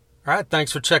All right,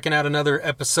 thanks for checking out another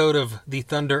episode of the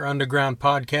Thunder Underground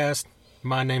podcast.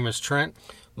 My name is Trent.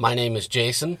 My name is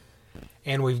Jason.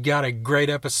 And we've got a great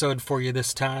episode for you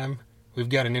this time. We've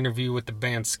got an interview with the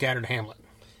band Scattered Hamlet.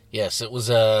 Yes, it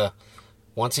was,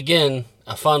 once again,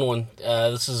 a fun one.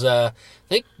 This is, I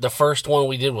think, the first one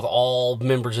we did with all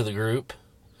members of the group.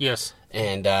 Yes.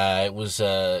 And it was,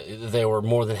 they were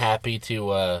more than happy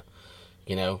to,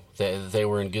 they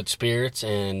were in good spirits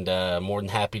and more than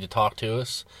happy to talk to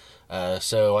us.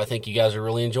 So I think you guys will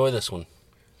really enjoy this one.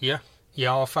 Yeah,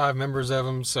 all 5 members of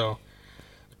them. So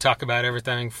we talk about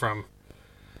everything from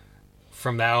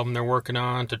the album they're working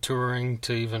on to touring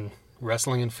to even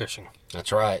wrestling and fishing.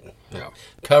 That's right. Yeah.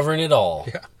 Covering it all.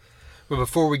 Yeah. But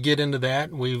before we get into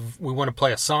that, we want to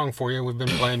play a song for you. We've been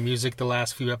playing music the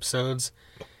last few episodes,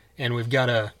 and we've got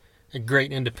a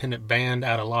great independent band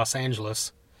out of Los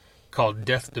Angeles called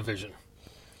Death Division,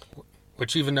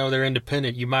 which even though they're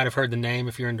independent, you might have heard the name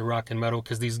if you're into rock and metal,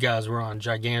 because these guys were on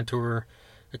Gigantour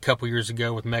a couple years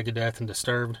ago with Megadeth and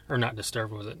Disturbed. Or not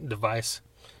Disturbed, was it? Device,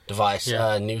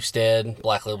 yeah. Newstead,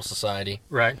 Black Label Society.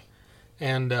 Right.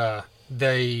 And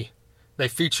they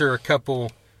feature a couple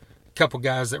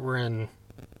guys that were in,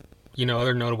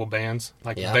 other notable bands.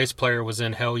 Like the bass player was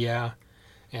in Hell Yeah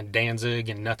and Danzig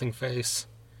and Nothing Face.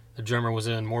 The drummer was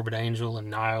in Morbid Angel and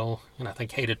Nile and I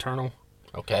think Hate Eternal.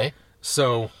 Okay.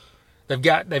 So they've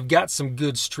got some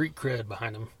good street cred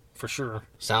behind them, for sure.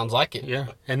 Sounds like it. Yeah.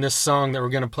 And this song that we're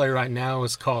going to play right now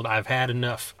is called I've Had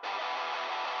Enough.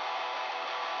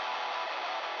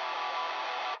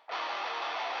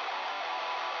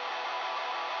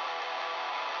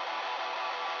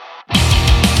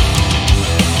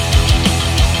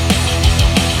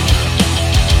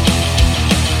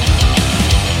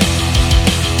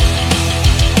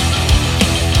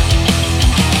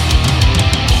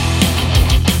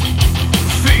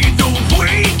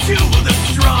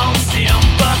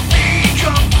 Sympathy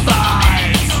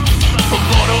combines for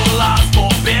mortal lies, for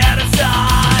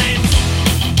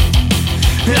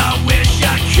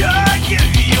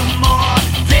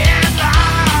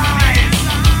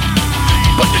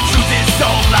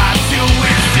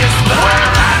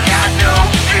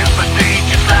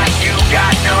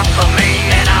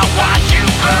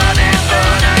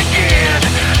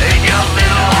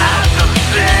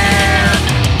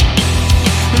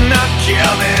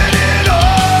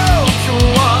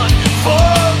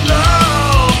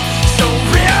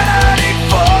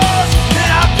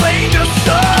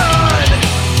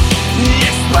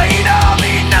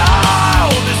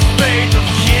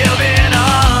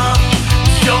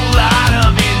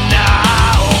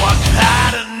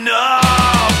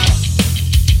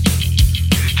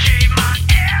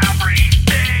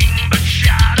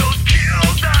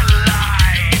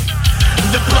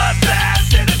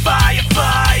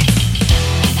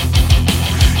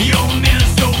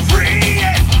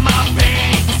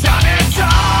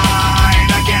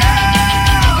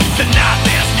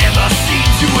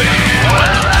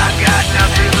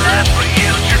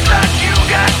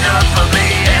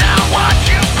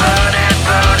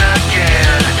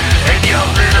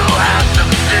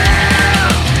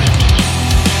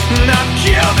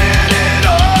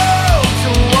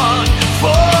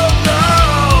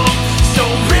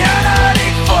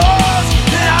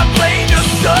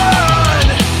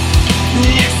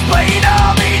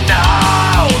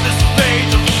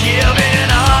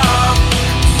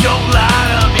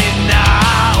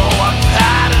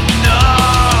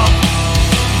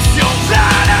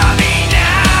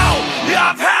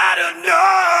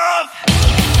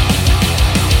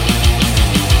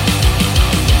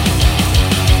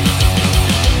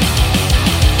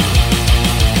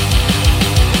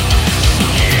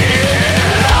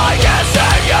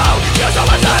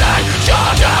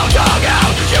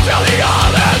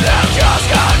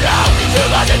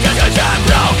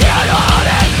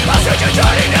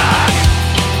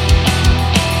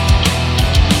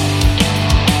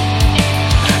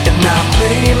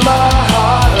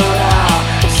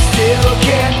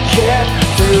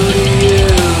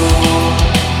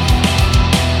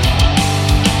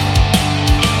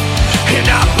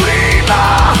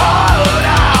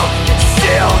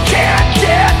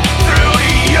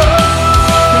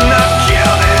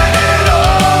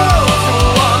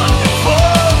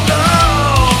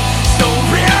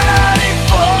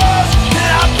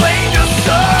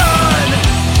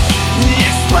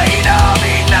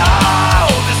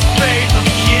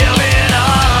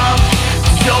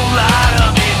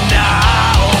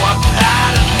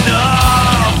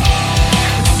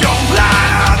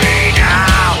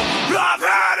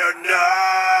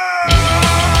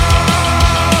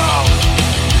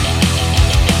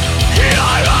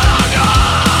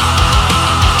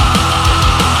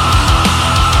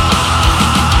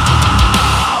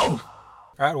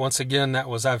All right, once again, that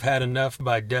was I've Had Enough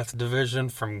by Death Division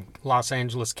from Los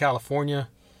Angeles, California.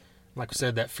 Like I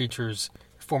said, that features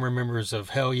former members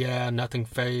of Hell Yeah, Nothing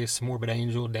Face, Morbid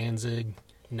Angel, Danzig,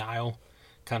 Nile.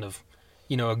 Kind of,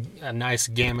 a nice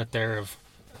gamut there of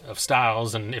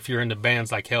styles. And if you're into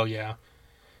bands like Hell Yeah,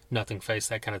 Nothing Face,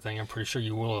 that kind of thing, I'm pretty sure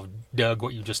you will have dug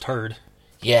what you just heard.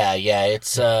 Yeah,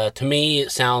 it's, to me,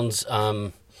 it sounds,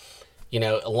 along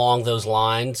those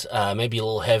lines, maybe a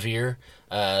little heavier.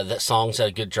 That song's had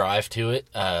a good drive to it,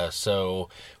 so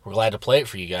we're glad to play it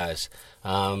for you guys.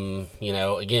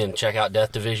 Again, check out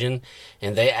Death Division,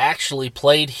 and they actually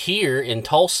played here in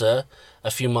Tulsa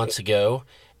a few months ago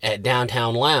at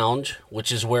Downtown Lounge,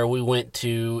 which is where we went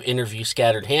to interview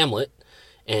Scattered Hamlet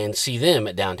and see them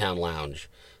at Downtown Lounge.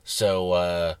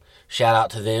 So, shout out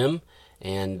to them.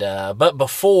 And but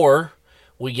before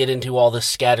we get into all this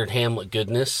Scattered Hamlet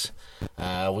goodness,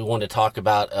 we want to talk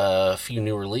about a few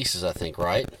new releases, I think,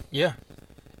 right? Yeah,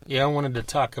 I wanted to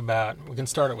talk about, we can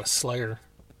start it with Slayer,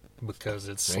 because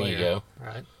it's Slayer. There you go.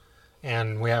 Right?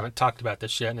 And we haven't talked about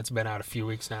this yet, and it's been out a few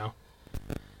weeks now.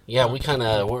 Yeah, we kind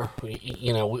of,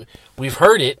 we've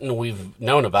heard it, and we've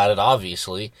known about it,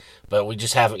 obviously, but we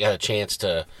just haven't got a chance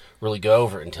to really go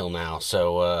over it until now,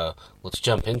 so let's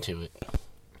jump into it.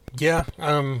 Yeah,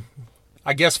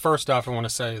 I guess first off, I want to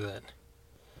say that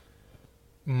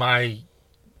my,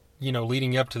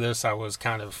 leading up to this, I was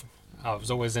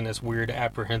always in this weird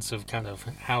apprehensive kind of,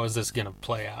 how is this going to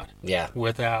play out? Yeah.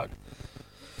 Without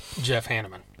Jeff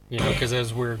Hanneman. Because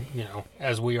as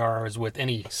we are as with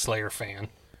any Slayer fan,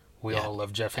 we all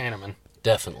love Jeff Hanneman.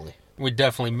 Definitely. We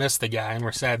definitely miss the guy, and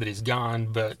we're sad that he's gone,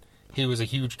 but he was a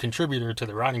huge contributor to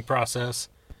the writing process.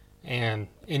 And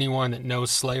anyone that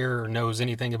knows Slayer or knows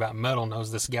anything about metal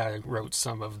knows this guy wrote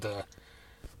some of the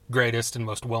greatest and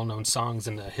most well-known songs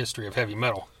in the history of heavy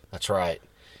metal. That's right.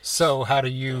 So how do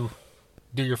you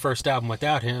do your first album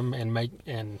without him and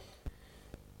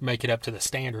make it up to the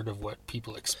standard of what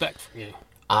people expect from you?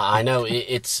 I know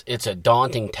it's a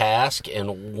daunting task,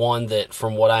 and one that,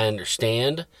 from what I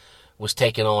understand, was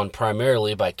taken on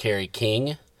primarily by Kerry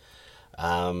King.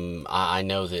 I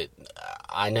know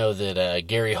that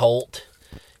Gary Holt,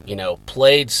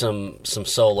 played some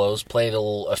solos, played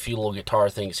a few little guitar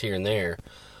things here and there,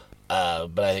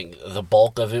 but I think the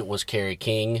bulk of it was Kerry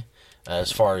King,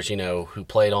 as far as who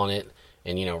played on it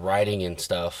and writing and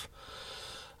stuff.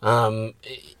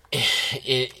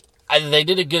 They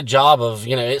did a good job of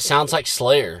it sounds like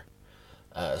Slayer,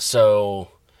 so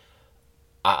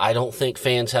I don't think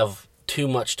fans have too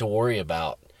much to worry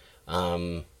about.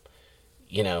 The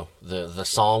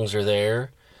songs are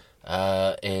there,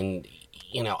 and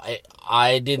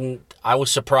I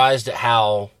was surprised at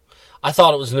how, I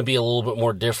thought it was going to be a little bit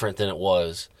more different than it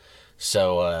was.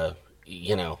 So,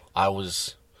 I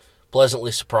was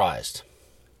pleasantly surprised.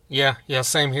 Yeah,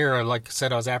 same here. Like I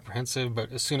said, I was apprehensive,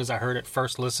 but as soon as I heard it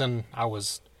first listen, I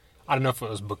don't know if it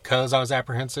was because I was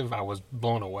apprehensive, I was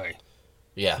blown away.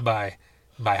 Yeah. By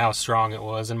how strong it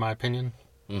was, in my opinion.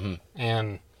 Mm-hmm.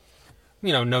 And,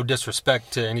 no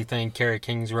disrespect to anything Kerry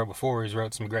King's wrote before. He's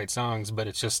wrote some great songs, but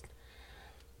it's just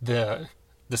the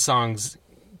songs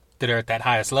that are at that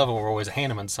highest level were always a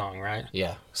Hanneman song, right?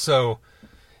 Yeah. So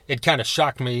it kind of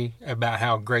shocked me about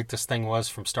how great this thing was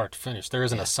from start to finish. There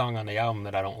isn't a song on the album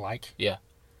that I don't like. Yeah.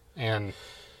 And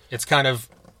it's kind of,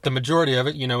 the majority of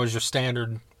it, is your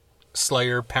standard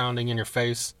Slayer pounding in your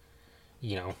face,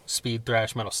 speed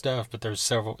thrash metal stuff, but there's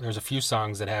a few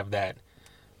songs that have that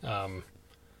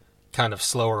kind of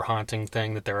slower haunting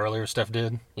thing that their earlier stuff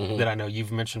did, that I know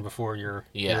you've mentioned before you're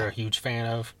a huge fan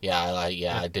of.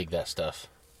 I dig that stuff.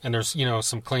 And there's,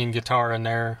 some clean guitar in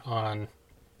there on,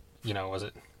 was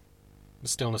it The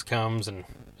Stillness Comes, and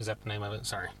is that the name of it?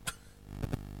 Sorry.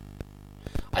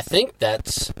 I think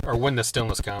that's... Or When the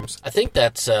Stillness Comes. I think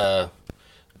that's the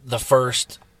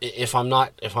first, if I'm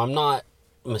not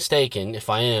mistaken, if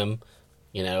I am,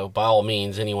 by all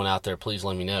means, anyone out there, please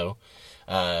let me know.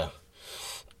 I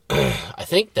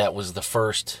think that was the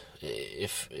first,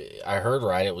 if I heard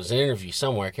right, it was an interview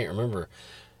somewhere, I can't remember.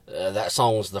 That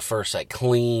song was the first,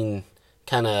 clean,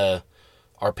 kind of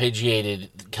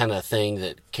arpeggiated kind of thing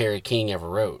that Kerry King ever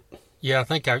wrote. Yeah, I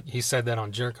think he said that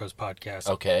on Jericho's podcast.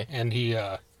 Okay. And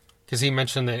because he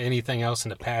mentioned that anything else in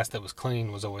the past that was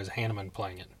clean was always Hanneman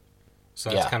playing it. So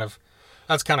that's kind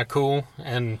of cool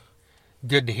and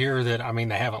good to hear that. I mean,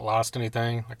 they haven't lost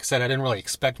anything. Like I said, I didn't really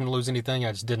expect them to lose anything.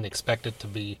 I just didn't expect it to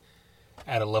be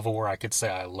at a level where I could say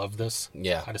I love this.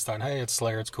 Yeah. I just thought, hey, it's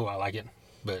Slayer, it's cool, I like it.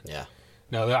 But yeah,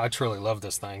 no, I truly love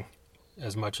this thing not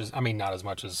as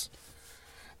much as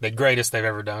the greatest they've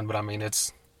ever done, but I mean,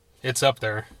 it's up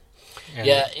there. And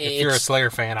yeah, if you're a Slayer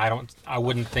fan, I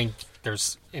wouldn't think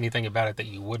there's anything about it that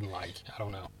you wouldn't like. I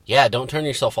don't know. Yeah, don't turn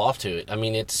yourself off to it. I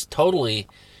mean, it's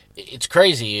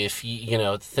crazy if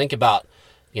you think about,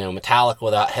 Metallica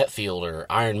without Hetfield or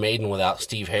Iron Maiden without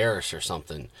Steve Harris or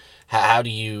something. How do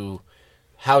you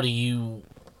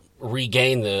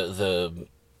regain the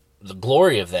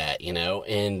glory of that,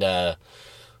 And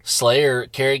Slayer,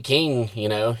 Kerry King,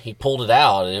 he pulled it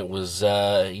out, and it was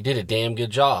he did a damn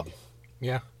good job.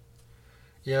 Yeah.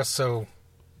 Yeah, so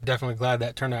definitely glad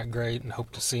that turned out great, and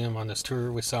hope to see him on this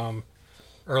tour. We saw him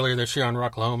earlier this year on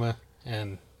Rocklahoma,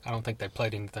 and I don't think they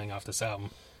played anything off this album.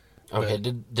 Okay,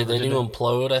 did they do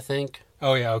Implode, I think?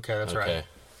 Oh, yeah, okay, that's right.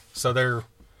 So they're,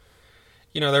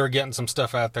 they were getting some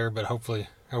stuff out there, but hopefully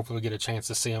we get a chance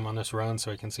to see him on this run so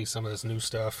we can see some of this new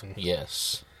stuff and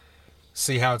yes,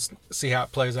 see how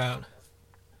it plays out.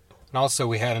 And also,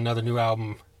 we had another new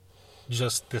album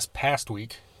just this past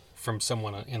week from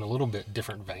someone in a little bit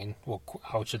different vein. Well,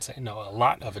 I should say, no, a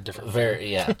lot of a different vein.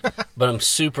 Yeah. But I'm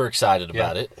super excited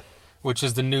about it. Which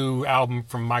is the new album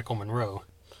from Michael Monroe.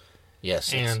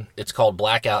 Yes, and it's called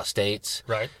Blackout States.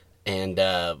 Right. And,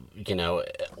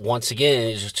 once again,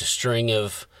 it's just a string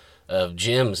of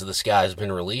gems this guy's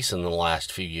been releasing in the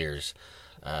last few years.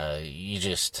 Let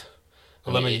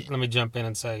me jump in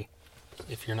and say,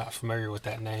 if you're not familiar with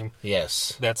that name.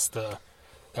 Yes. That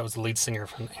was the lead singer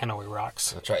from Hanoi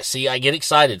Rocks. That's right. See, I get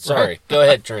excited. Sorry. Go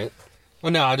ahead, Trent.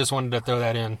 Well, no, I just wanted to throw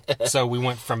that in. So we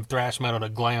went from thrash metal to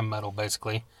glam metal,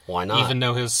 basically. Why not? Even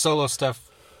though his solo stuff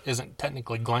isn't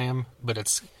technically glam, but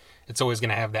it's always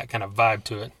going to have that kind of vibe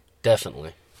to it.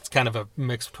 Definitely. It's kind of a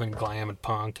mix between glam and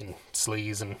punk and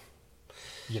sleaze and,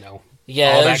 Yeah, all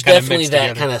there's that definitely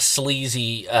that kind of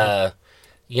sleazy, vibe.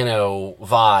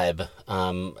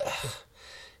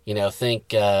 Think,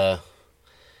 that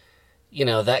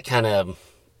kind of,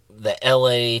 the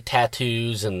LA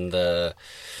tattoos and the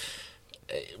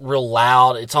real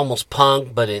loud, it's almost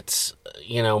punk, but it's,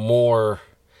 more,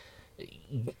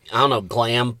 I don't know,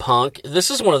 glam punk.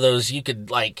 This is one of those you could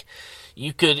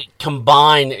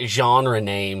combine genre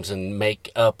names and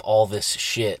make up all this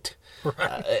shit.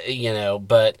 Right.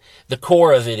 But the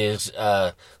core of it is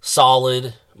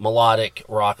solid, melodic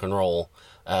rock and roll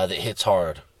that hits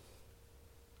hard.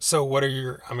 So what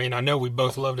are I know we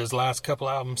both loved his last couple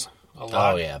albums a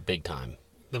lot. Oh, yeah, big time.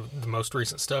 The most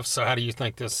recent stuff. So how do you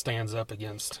think this stands up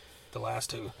against the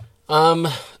last two?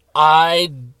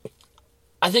 I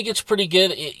think it's pretty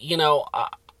good. It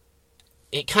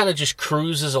kind of just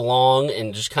cruises along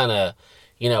and just kind of,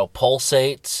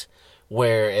 pulsates.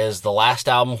 Whereas the last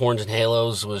album, Horns and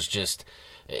Halos, was just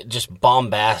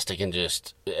bombastic and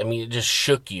it just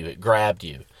shook you. It grabbed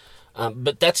you.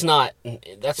 But that's not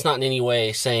in any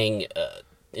way saying,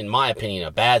 in my opinion,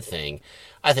 a bad thing.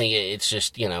 I think it's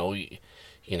just,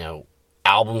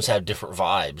 albums have different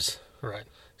vibes. Right.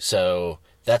 So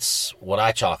that's what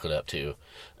I chalk it up to.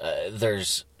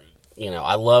 There's,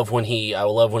 I love when he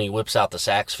whips out the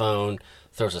saxophone,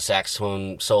 throws a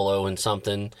saxophone solo in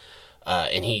something,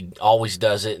 and he always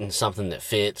does it in something that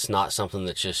fits, not something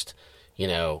that's just,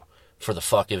 for the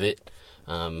fuck of it.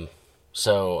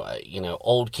 So,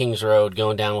 Old King's Road,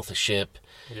 Going Down with the Ship.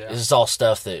 Yeah. This is all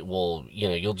stuff that will,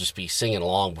 you'll just be singing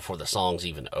along before the song's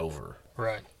even over.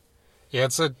 Right. Yeah,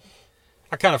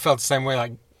 I kind of felt the same way,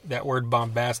 like that word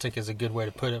bombastic is a good way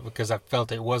to put it, because I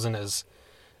felt it wasn't as,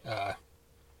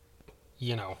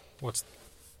 what's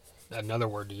another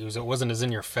word to use? It wasn't as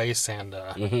in your face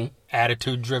and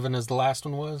attitude driven as the last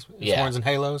one was. Horns and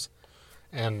Halos.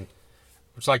 And,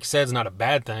 which like you said is not a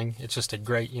bad thing. It's just a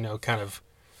great, kind of,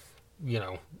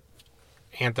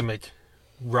 anthemic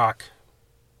rock,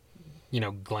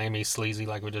 glammy, sleazy,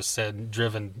 like we just said,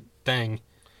 driven thing.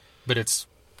 But it's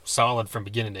solid from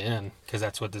beginning to end, because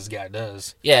that's what this guy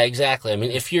does. Yeah, exactly. I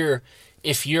mean, if you're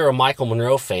a Michael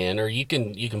Monroe fan, or you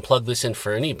can plug this in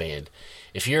for any band,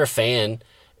 if you're a fan,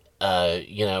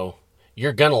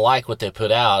 you're gonna like what they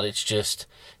put out. It's just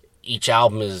each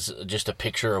album is just a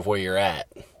picture of where you're at.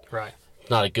 Right.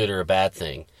 It's not a good or a bad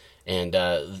thing. And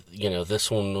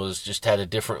this one was just had a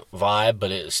different vibe,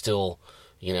 but it's still,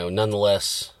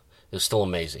 nonetheless, it's still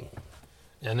amazing.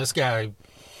 And this guy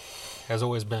has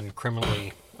always been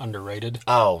criminally underrated.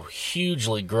 Oh,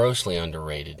 hugely, grossly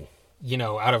underrated.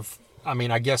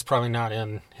 I guess probably not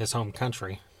in his home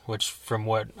country, which from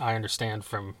what I understand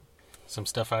from some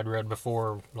stuff I'd read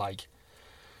before, like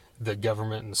the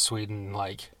government in Sweden,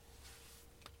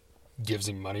 gives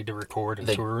him money to record and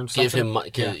tour and stuff. Give him,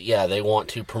 they want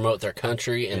to promote their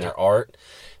country and their art.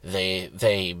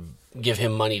 They give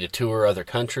him money to tour other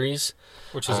countries,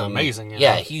 which is amazing.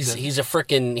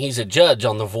 He's a judge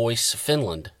on The Voice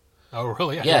Finland. Oh,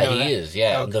 really? I Yeah, didn't know he that. is.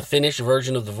 Yeah, Okay. the finished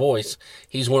version of The Voice.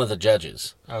 He's one of the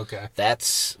judges. Okay.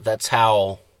 That's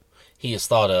how he is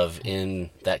thought of in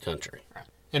that country.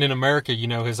 And in America,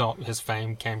 his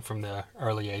fame came from the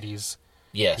early 80s,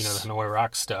 Yes. the Hanoi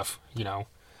Rock stuff,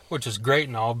 which is great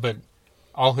and all, but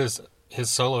all his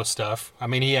solo stuff, I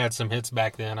mean, he had some hits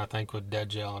back then, I think, with Dead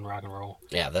Gel and Rock and Roll.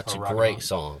 Yeah, that's a Rock and great Roll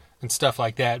song. and stuff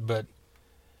like that, but,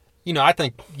 I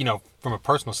think, from a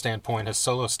personal standpoint, his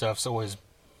solo stuff's always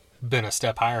been a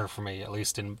step higher for me, at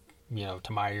least in,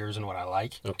 to my ears and what I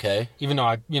like. Okay. Even though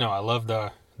I love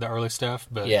the early stuff,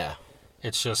 but Yeah.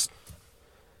 it's just,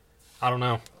 I don't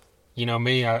know.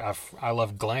 Me, I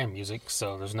love glam music,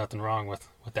 so there's nothing wrong with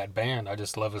that band. I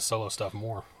just love his solo stuff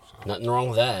more. So. Nothing wrong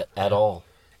with that at all.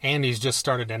 And he's just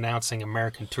started announcing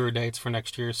American tour dates for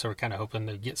next year, so we're kind of hoping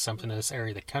to get something in this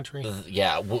area of the country.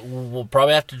 Yeah, we'll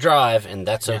probably have to drive, and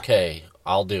that's okay.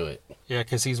 I'll do it. Yeah,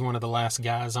 because he's one of the last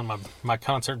guys on my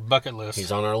concert bucket list.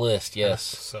 He's on our list, yes.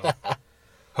 So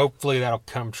hopefully that'll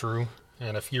come true.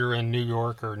 And if you're in New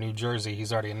York or New Jersey,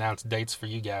 he's already announced dates for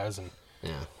you guys, and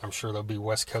Yeah. I'm sure there'll be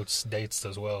West Coast dates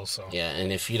as well. So Yeah,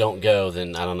 and if you don't go,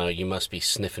 then, I don't know, you must be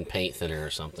sniffing paint thinner or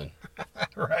something.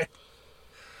 Right.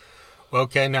 Well,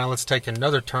 okay, now let's take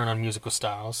another turn on musical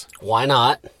styles Why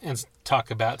not? and talk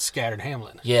about Scattered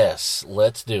Hamlet. Yes,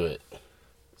 let's do it.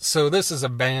 So this is a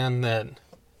band that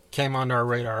came onto our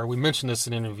radar. We mentioned this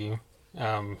in an interview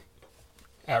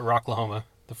at Rocklahoma.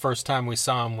 The first time we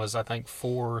saw them was, I think,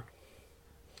 4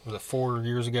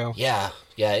 years ago? Yeah,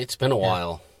 it's been a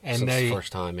while And since they- the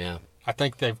first time, yeah. I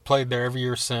think they've played there every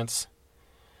year since,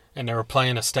 and they were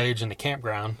playing a stage in the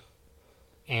campground,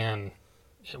 and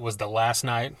it was the last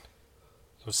night.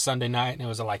 It was Sunday night, and it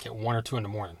was like at 1 or 2 in the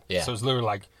morning. Yeah. So it was literally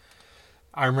like,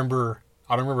 I don't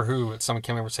remember who, but someone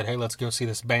came over and said, hey, let's go see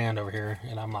this band over here.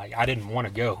 And I'm like, I didn't want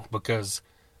to go because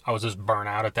I was just burnt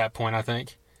out at that point, I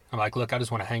think. I'm like, look, I just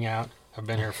want to hang out. I've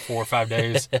been here 4 or 5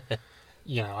 days.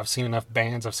 I've seen enough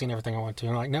bands. I've seen everything I want to.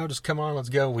 And I'm like, no, just come on, let's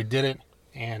go. We did it.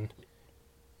 And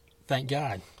thank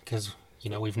God, because,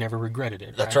 we've never regretted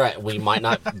it. That's right. We might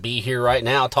not be here right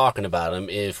now talking about them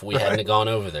if we hadn't gone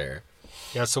over there.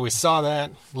 Yeah, so we saw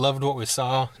that, loved what we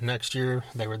saw. Next year,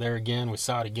 they were there again. We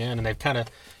saw it again, and they've kind of,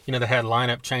 they had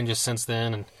lineup changes since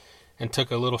then, and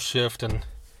took a little shift and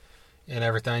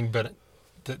everything. But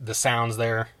the sound's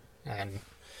there, and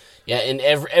Yeah, and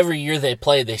every year they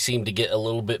play, they seem to get a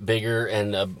little bit bigger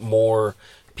and more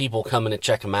people coming to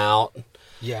check them out.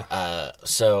 yeah,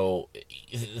 So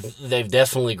they've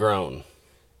definitely grown.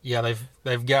 yeah,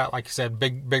 they've got, like I said,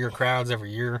 bigger crowds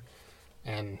every year,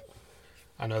 and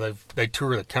I know they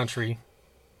tour the country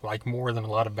like more than a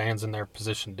lot of bands in their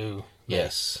position do.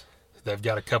 Yes. They've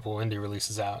got a couple indie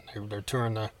releases out. They're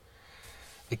touring the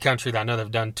country. I know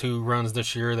they've done 2 runs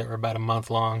this year that were about a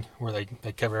month long, where they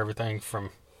cover everything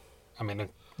from,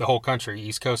 the whole country,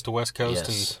 East Coast to West Coast,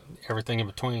 Yes. and everything in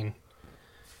between.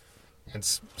 And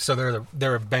so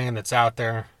they're a band that's out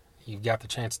there. You've got the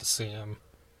chance to see them.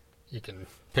 You can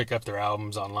pick up their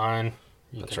albums online.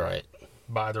 That's right.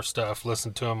 Buy their stuff,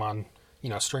 listen to them on,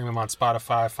 stream them on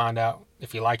Spotify, find out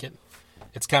if you like it.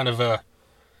 It's kind of a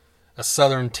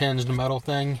southern tinged metal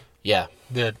thing Yeah.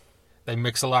 that they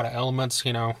mix a lot of elements,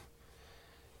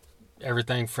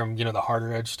 everything from, the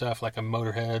harder edge stuff like a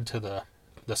Motorhead to the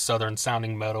southern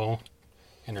sounding metal.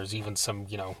 And there's even some,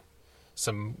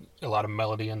 a lot of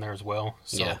melody in there as well.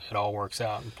 So Yeah. it all works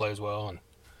out and plays well. And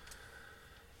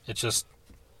it's just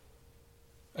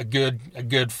a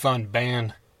good fun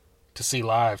band to see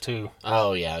live too.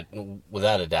 Oh, yeah,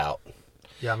 without a doubt.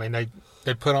 Yeah,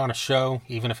 they put on a show,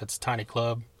 even if it's a tiny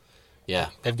club. Yeah.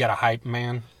 They've got a hype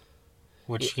man,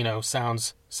 which,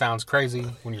 sounds crazy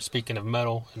when you're speaking of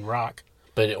metal and rock.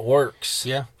 But it works.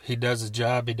 Yeah, he does his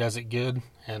job. He does it good.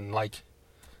 And like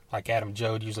Adam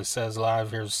Joad usually says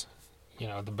live, here's,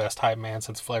 the best hype man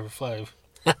since Flavor Flav.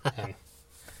 And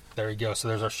there you go. So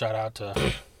there's our shout out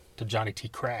to Johnny T.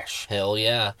 Crash. Hell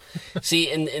yeah. See,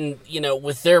 and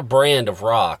with their brand of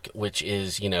rock, which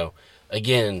is,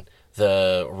 again,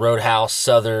 the Roadhouse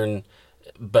Southern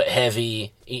but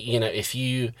heavy, if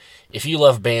you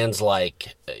love bands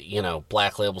like,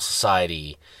 Black Label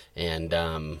Society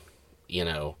and,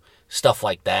 stuff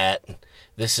like that,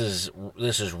 this is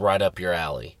right up your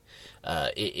alley.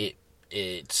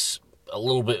 It's a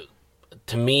little bit,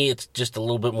 to me, it's just a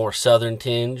little bit more Southern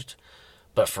tinged.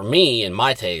 But for me, in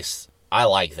my taste, I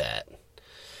like that.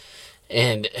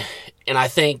 And I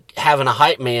think having a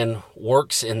hype man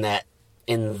works in that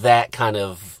kind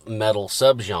of metal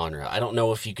subgenre. I don't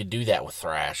know if you could do that with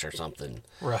thrash or something.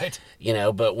 Right.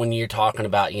 But when you're talking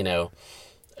about,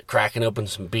 cracking open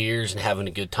some beers and having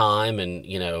a good time and,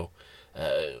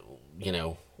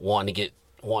 wanting to get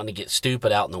wanting to get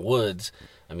stupid out in the woods,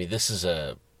 I mean, this is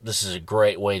a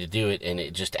great way to do it, and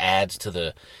it just adds to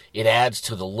the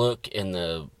look and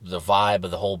the vibe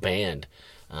of the whole band.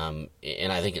 And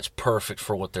I think it's perfect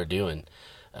for what they're doing.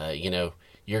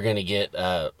 You're gonna get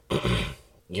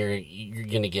you're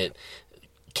gonna get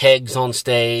kegs on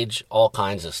stage, all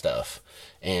kinds of stuff,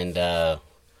 and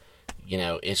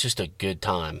it's just a good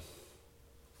time.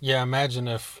 Yeah, imagine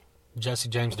if Jesse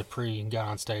James Dupree got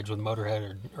on stage with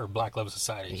Motorhead or Black Label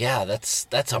Society. Yeah, that's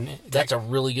a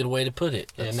really good way to put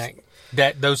it. And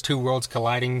that those two worlds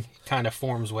colliding kind of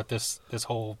forms what this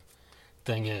whole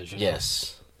thing is.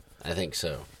 Yes, I think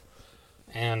so.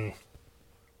 And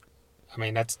I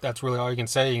mean, that's really all you can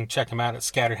say. You can check them out at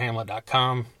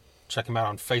scatteredhamlet.com. Check them out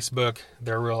on Facebook.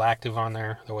 They're real active on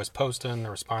there. They're always posting.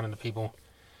 They're responding to people.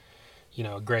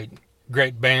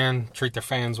 Great band. Treat their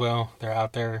fans well. They're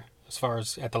out there as far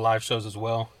as at the live shows as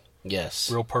well.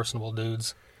 Yes. Real personable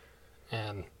dudes.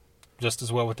 And just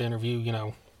as well with the interview,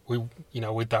 we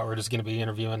thought we were just going to be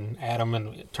interviewing Adam,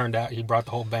 and it turned out he brought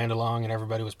the whole band along, and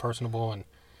everybody was personable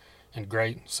and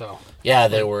great. So yeah,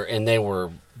 they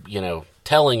were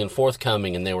telling and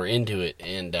forthcoming, and they were into it,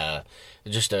 and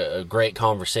just a great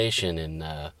conversation,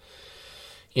 and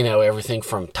everything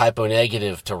from Typo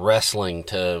Negative to wrestling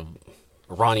to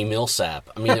Ronnie Milsap.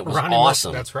 I mean, it was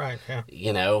awesome. That's right.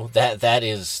 Yeah.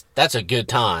 That's a good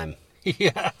time.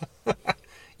 Yeah.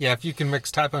 Yeah, if you can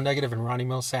mix Typo Negative and Ronnie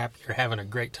Milsap, you're having a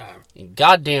great time.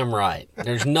 Goddamn right.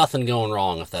 There's nothing going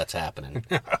wrong if that's happening.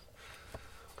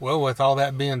 Well, with all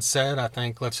that being said, I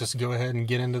think let's just go ahead and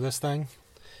get into this thing.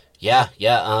 Yeah.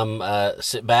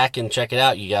 Sit back and check it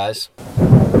out, you guys.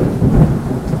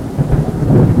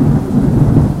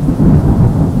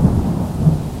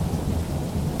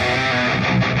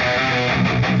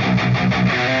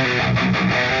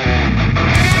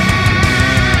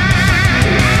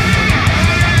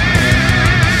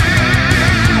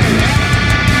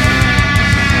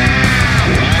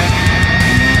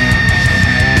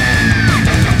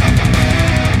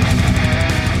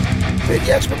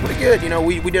 Yeah, it's been pretty good.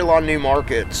 We did a lot of new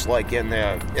markets, like in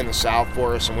the South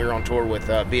for us, and we were on tour with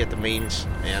Be At The Means,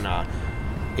 and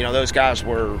those guys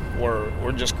were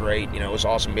just great. It was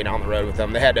awesome being on the road with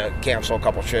them. They had to cancel a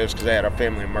couple shows because they had a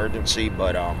family emergency,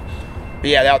 but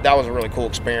yeah, that was a really cool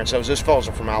experience. Those fellas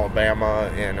are from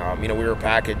Alabama, and we were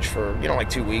packaged for like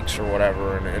 2 weeks or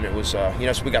whatever, and it was so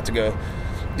we got to go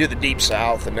do the Deep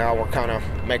South, and now we're kind of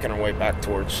making our way back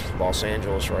towards Los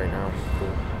Angeles right now. Cool.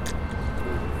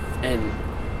 And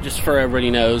just for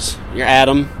everybody knows, you're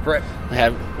Adam. Correct.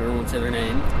 Have everyone say their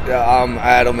name. Yeah, I'm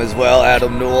Adam as well,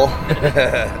 Adam Newell.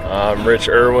 I'm Rich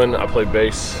Erwin. I play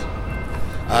bass.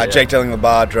 Jake Delling Le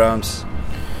Bas, drums.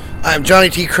 I'm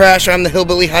Johnny T. Crash. I'm the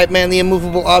Hillbilly Hype Man, the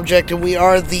Immovable Object, and we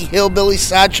are the Hillbilly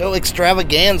Sideshow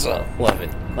Extravaganza. Love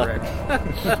it.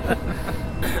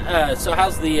 So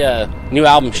how's the new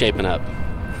album shaping up?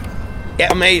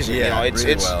 Yeah, amazing. Yeah,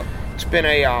 it's been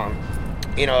a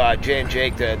Jay and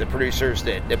Jake, the producers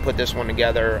that put this one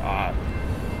together,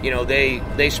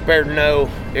 they spared no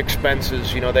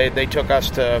expenses. They took us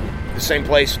to the same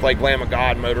place like Lamb of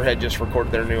God. Motorhead just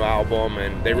recorded their new album,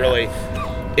 and they really,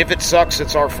 if it sucks,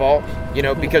 it's our fault,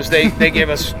 because they gave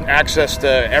us access to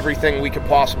everything we could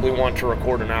possibly want to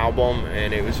record an album,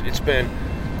 and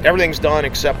everything's done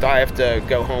except I have to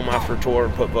go home after a tour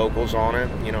and put vocals on it,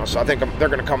 so I think they're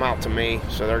going to come out to me,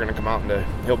 so they're going to come out into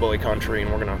hillbilly country,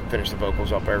 and we're going to finish the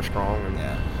vocals up there strong, and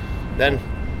then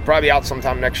probably out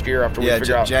sometime next year after we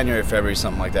figure out. January, February,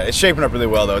 something like that. It's shaping up really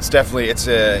well, though. It's definitely it's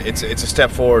a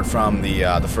step forward from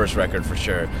the first record for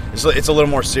sure. It's a little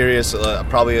more serious,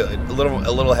 probably a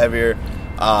little heavier.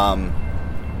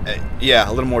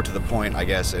 A little more to the point, I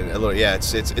guess.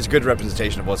 It's good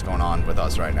representation of what's going on with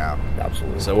us right now.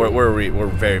 Absolutely. So we're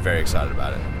very, very excited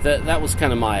about it. That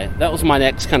was my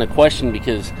next kind of question,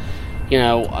 because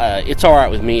It's All Right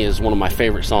With Me is one of my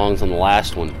favorite songs on the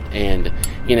last one, and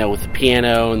with the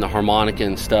piano and the harmonica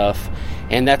and stuff,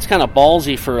 and that's kind of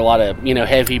ballsy for a lot of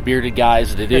heavy bearded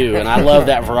guys to do, and I love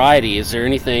that variety. Is there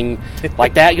anything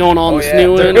like that going on this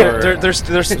new one? There's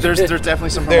definitely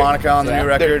some harmonica on the new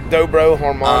record. Dobro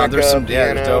harmonica. There's some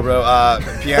piano. There's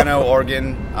dobro, piano,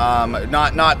 organ.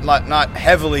 Not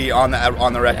heavily on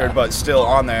the record, but still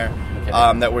on there.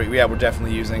 That we're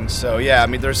definitely using. So I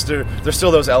mean, there's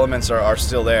still those elements are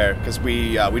still there, because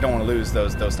we don't want to lose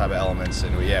those type of elements,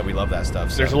 and we love that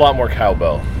stuff. So. There's a lot more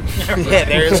cowbell. Yeah,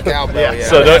 there is cowbell. Yeah.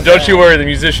 So don't you worry, the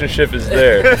musicianship is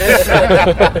there.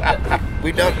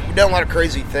 We've done a lot of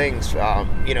crazy things,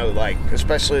 like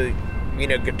especially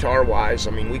guitar wise.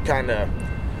 I mean, we kind of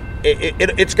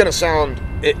it's going to sound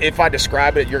if I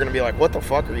describe it, you're going to be like, what the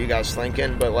fuck are you guys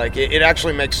thinking? But, like, it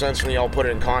actually makes sense when y'all put it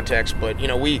in context. But, you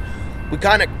know, we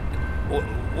kind of,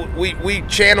 we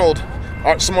channeled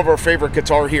some of our favorite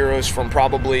guitar heroes from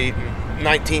probably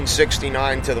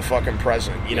 1969 to the fucking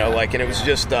present, you know, like, and it was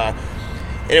just, and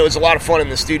it was a lot of fun in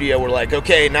the studio. We're like,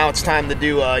 okay, now it's time to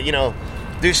do, you know,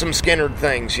 do some Skinnerd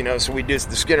things, you know, so we do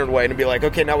the Skinnerd way, and it'd be like,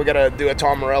 okay, now we got to do a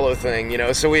Tom Morello thing, you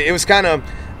know, so it was kind of,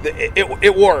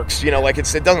 it works, you know, like it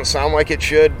doesn't sound like it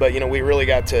should, but, you know, we really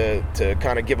got to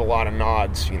kind of give a lot of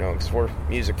nods, you know, because we're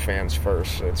music fans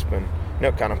first, so it's been, you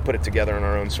know, kind of put it together in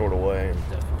our own sort of way.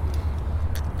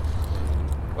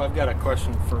 Well, I've got a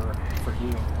question for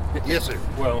you. Yes, sir.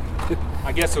 Well,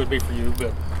 I guess it would be for you,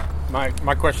 but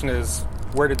my question is,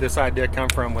 where did this idea come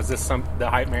from? Was this the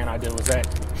Hype Man idea? Was that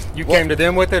you came to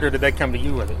them with it, or did they come to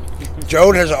you with it?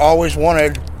 Joad has always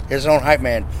wanted his own Hype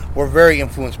Man. We're very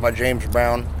influenced by James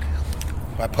Brown,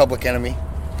 my Public Enemy.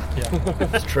 Yeah,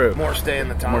 it's true. More Stay in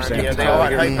the Time. More Stay in the They Time. all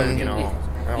had Hype Man, you know.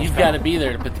 You've got to be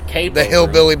there to put the cape. The over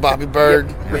Hillbilly him. Bobby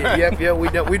Bird. Yep.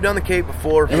 We've done the cape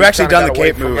before. We've actually done the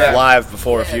cape move move live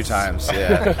before a few times.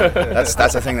 Yeah,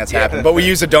 that's a thing that's happened. But we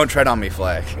use the "Don't Tread on Me"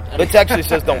 flag. It actually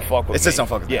says "Don't fuck with me." It says "Don't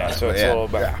fuck with me." Yeah, so it's a little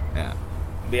bit. Yeah.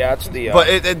 Yeah, it's the.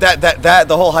 But that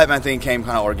the whole Hype Man thing came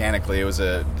kind of organically. It was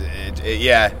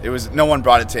it was no one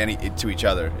brought it to each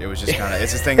other. It was just kind of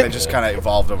it's this thing that just kind of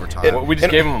evolved over time. We just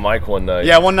gave him a mic one night.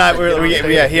 Yeah, one night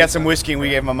he had some whiskey and we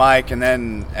gave him a mic and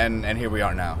then and here we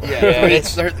are now. Yeah,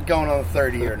 it's going on the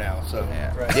third year now. So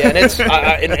yeah, and it's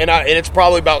and it's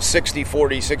probably about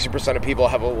 60% of people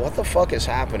have what the fuck is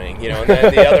happening, you know, and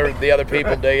then the other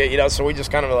people dig it, you know. So we just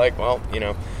kind of like, well, you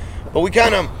know, but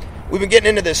we've been getting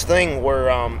into this thing where,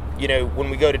 you know, when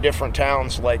we go to different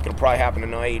towns, like it'll probably happen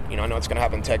tonight, you know, I know it's going to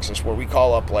happen in Texas, where we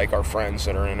call up like our friends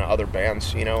that are in other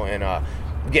bands, you know, and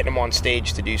getting them on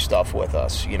stage to do stuff with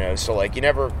us, you know. So like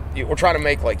we're trying to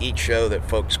make like each show that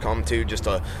folks come to just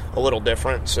a little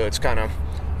different. So it's kind of,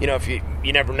 you know, if you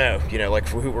never know, you know, like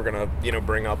who we're going to, you know,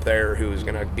 bring up there, who's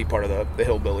going to be part of the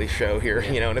Hillbilly show here,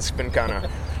 you know, and it's been kind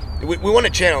of... We want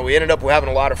to channel. We ended up having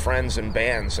a lot of friends and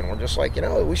bands, and we're just like, you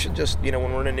know, we should just, you know,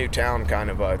 when we're in a new town, kind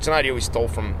of. It's an idea I stole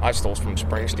from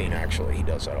Springsteen. Actually, he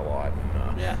does that a lot.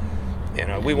 And, yeah. You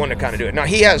know, we want to kind of do it. Now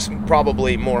he has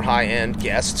probably more high-end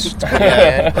guests.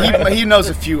 He knows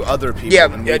a few other people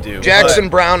than we do. Jackson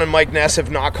Brown and Mike Ness have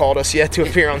not called us yet to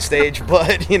appear on stage,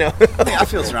 but you know, I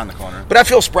feel it's around the corner. But I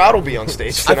feel Sprout will be on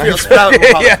stage tonight. I feel Sprout will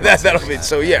probably that'll be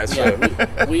so. Yeah, so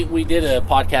we did a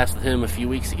podcast with him a few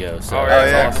weeks ago. So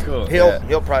awesome. Cool.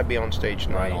 He'll probably be on stage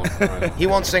tonight. Right. He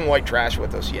won't sing White Trash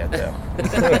with us yet, though.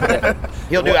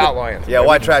 He'll do Outlaw Anthem. Yeah,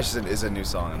 White Trash is a new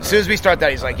song. As soon as we start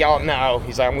that, he's like, y'all, no.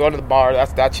 He's like, I'm going to the bar.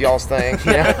 That's y'all's thing.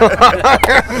 You know?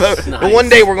 But one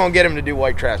day we're going to get him to do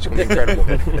White Trash. It's going to be incredible.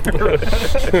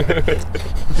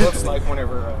 Looks like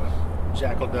whenever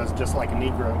Jackal does Just Like a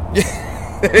Negro.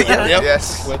 Yep.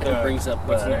 Yes. With, brings up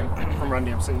what's his name? From Run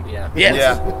DMC. Yeah. Yes.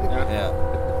 Yeah.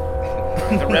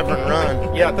 The Reverend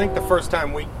Run. Yeah, I think the first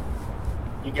time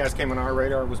you guys came on our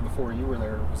radar was before you were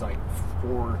there. It was like it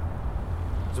was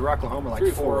Rocklahoma, like 3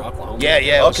 or 4 Rocklahoma.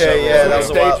 Yeah. Okay, yeah. The That was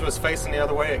stage was facing the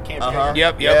other way at Camp Yeager.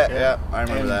 Yep. Yeah, I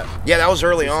remember that. Yeah, that was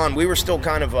early on. We were still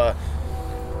kind of,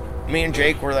 me and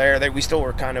Jake were there. We still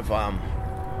were kind of,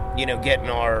 you know, getting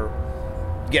our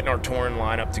touring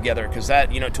lineup together, because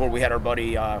that, you know, tour we had our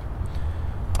buddy Eric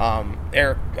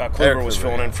Kluber was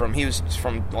filling in from. He was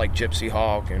from like Gypsy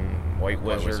Hawk and White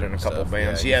Wizard and a couple stuff.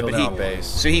 bands. Yeah, but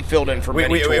so he filled in for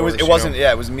many tours. It wasn't.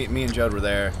 Yeah, it was me and Joad were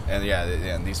there, and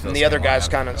and these. And the other guys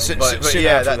kind of. But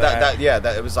yeah,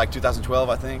 that it was like 2012,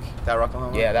 I think. That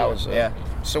Rocklahoma. Yeah, that was.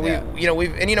 So we've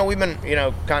been, you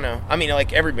know, kind of. I mean,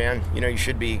 like every band, you know, you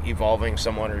should be evolving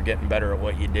somewhat or getting better at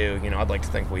what you do. You know, I'd like to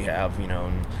think we have. You know,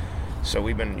 and so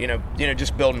we've been, you know,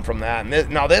 just building from that. And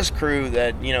now this crew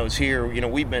that, you know, is here. You know,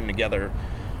 we've been together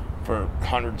for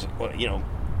hundreds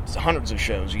of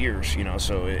shows, years, you know,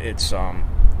 so it's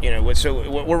you know, so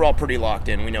we're all pretty locked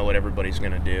in. We know what everybody's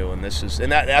going to do, and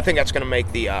I think that's going to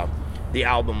make the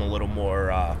album a little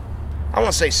more I don't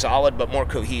want to say solid, but more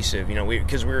cohesive, you know,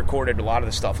 because we recorded a lot of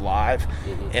the stuff live,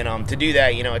 and to do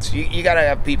that, you know, it's you got to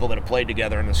have people that have played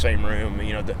together in the same room,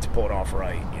 you know, to pull it off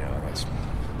right, you know.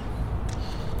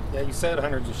 Yeah, you said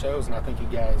hundreds of shows, and I think you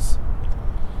guys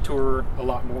tour a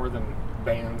lot more than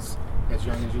bands as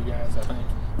young as you guys, I think,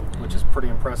 which is pretty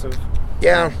impressive.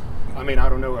 Yeah. I mean, I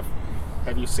don't know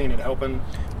have you seen it open?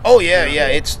 Oh yeah.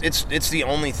 It's the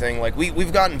only thing. Like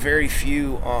we've gotten very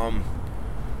few.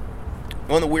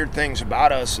 one of the weird things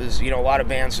about us is, a lot of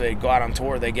bands, they go out on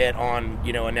tour, they get on,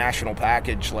 a national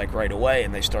package like right away,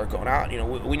 and they start going out.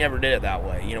 We never did it that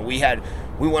way.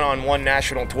 We went on one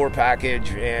national tour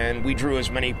package, and we drew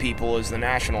as many people as the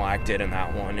national act did in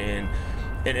that one, and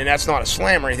that's not a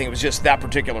slam or anything. It was just that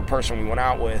particular person we went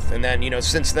out with. And then,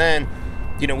 since then,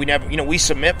 we never, we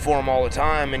submit for them all the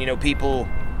time, and people,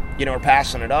 are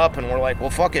passing it up, and we're like,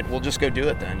 well, fuck it, we'll just go do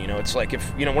it then. It's like,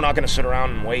 if we're not going to sit around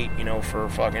and wait, for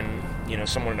fucking,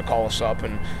 someone to call us up,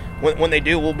 and when they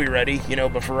do, we'll be ready,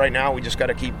 but for right now, we just got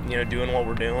to keep, doing what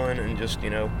we're doing, and just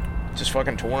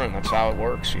fucking touring. That's how it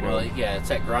works, Well, yeah, it's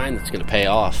that grind that's going to pay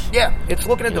off. Yeah, it's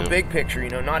looking at the big picture,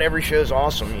 not every show's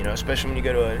awesome, especially when you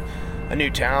go to a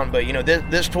new town, but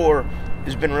this tour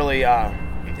has been really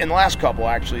in the last couple,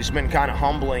 actually, it's been kind of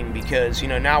humbling, because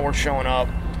now we're showing up,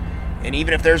 and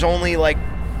even if there's only like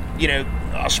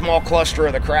a small cluster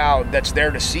of the crowd that's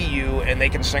there to see you, and they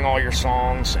can sing all your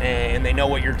songs, and they know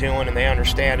what you're doing, and they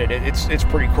understand it, it's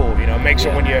pretty cool. It makes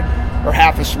it when you are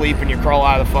half asleep and you crawl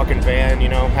out of the fucking van,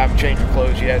 haven't changed your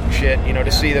clothes yet and shit,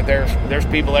 to see that there's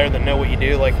people there that know what you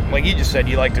do, like you just said,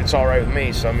 you liked It's All Right With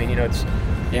Me, so I mean,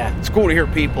 it's cool to hear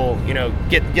people,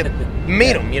 get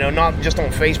meet them, not just on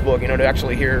Facebook, to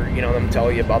actually hear, them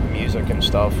tell you about the music and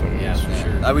stuff. And yeah, for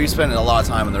sure. We spend a lot of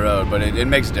time on the road, but it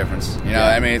makes a difference.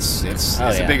 I mean, it's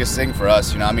the biggest thing for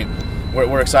us. I mean,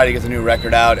 we're excited to get the new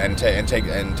record out and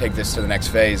take this to the next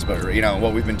phase. But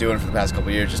what we've been doing for the past couple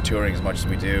of years, just touring as much as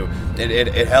we do,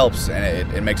 it helps,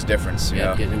 and it makes a difference.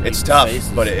 It's tough,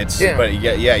 but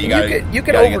you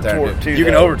can over tour too. You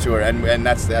can over tour, and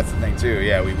that's the thing too.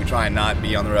 Yeah, we try and not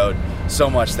be on the road so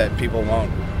much that people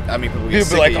won't. I mean, people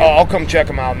be like, I'll come check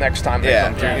them out next time they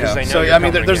come through, because they know. So I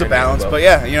mean, there's a balance, but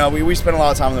yeah, we spend a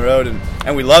lot of time on the road,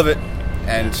 and we love it.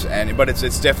 But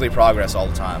it's definitely progress all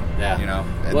the time. Yeah.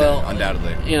 Well,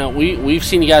 undoubtedly. We've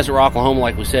seen you guys at Rocklahoma,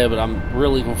 like we said, but I'm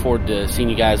really looking forward to seeing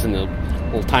you guys in the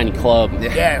little tiny club.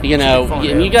 Yeah.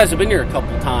 And you guys have been here a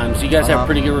couple times. You guys have a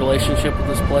pretty good relationship with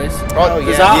this place. Oh, yeah.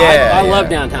 Because I love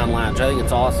Downtown Lounge. I think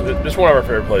it's awesome. Just one of our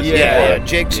favorite places. Yeah.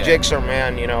 Jake's our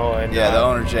man, and the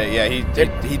owner Jake. Yeah,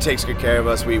 he takes good care of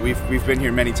us. We've been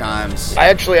here many times. I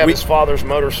actually have his father's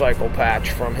motorcycle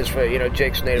patch from his.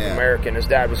 Jake's Native American. His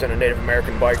dad was in a Native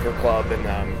American biker club, and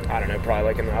I don't know,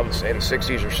 probably like I would say in the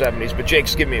 60s or 70s. But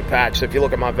Jake's given me a patch. So if you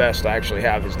look at my vest, I actually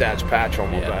have his dad's patch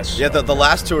on my vest. Yeah, the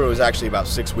last tour was actually about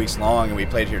 6 weeks long, and we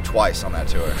played here twice on that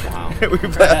tour. Wow.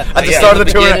 At the start of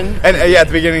the tour, and at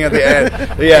the beginning and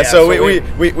at the end. So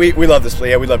we love this place.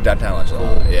 Yeah, we love Downtown Lounge a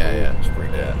lot. Yeah, it's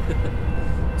pretty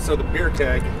good. So the beer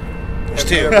keg. There's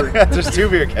two. There's two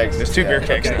beer kegs. There's two beer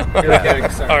kegs now. Beer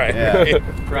kegs. All right.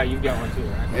 Yeah. Right, you've got one too,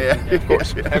 right? Yeah, of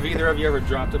course. Have either of you ever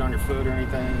dropped it on your foot or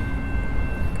anything?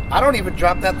 I don't even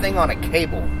drop that thing on a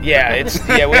cable. Yeah,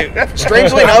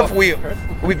 strangely enough,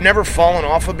 we've never fallen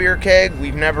off a beer keg.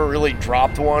 We've never really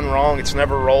dropped one wrong. It's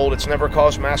never rolled. It's never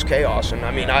caused mass chaos. And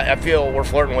I mean, I feel we're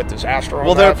flirting with disaster.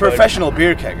 Well, they're professional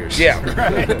beer keggers. Yeah,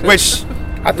 which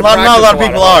not a lot of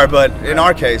people are, but in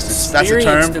our case, that's a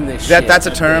term. That's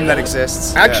a term that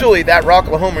exists. Actually, that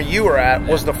Rocklahoma you were at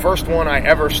was the first one I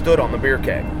ever stood on the beer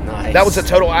keg. Nice. That was a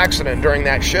total accident during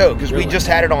that show, because we just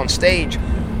had it on stage.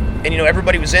 And,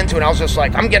 everybody was into it. I was just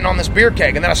like, I'm getting on this beer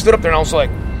keg. And then I stood up there and I was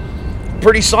like,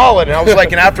 pretty solid. And I was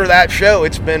like, and after that show,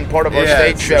 it's been part of our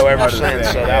stage show ever since.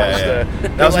 So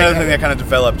that was another thing that kind of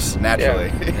developed naturally.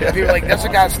 Yeah. People were like, that's the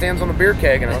guy that stands on the beer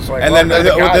keg. And I was like, and then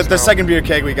the second beer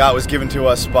keg we got was given to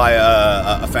us by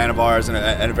a fan of ours and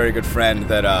a very good friend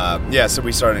that, so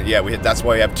we started, that's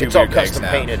why we have two beer kegs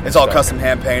now. It's all custom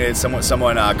hand painted.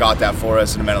 Someone got that for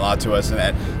us, and it meant a lot to us.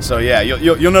 And so,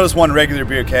 you'll notice one regular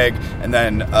beer keg and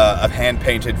then a hand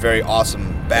painted, very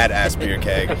awesome, badass beer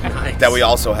keg that we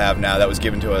also have now that was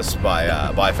given to us by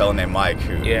a fellow named Mike,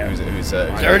 who's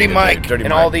Dirty Mike.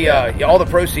 And all the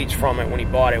proceeds from it when he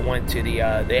bought it went to the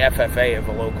FFA of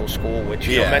a local school, which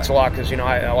meant a lot, because a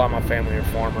lot of my family are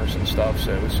farmers and stuff.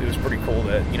 So it was pretty cool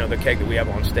that the keg that we have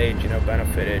on stage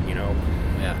benefited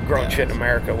growing shit in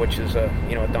America, which is a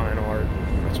dying art.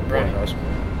 That's important to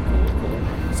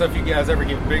us. So if you guys ever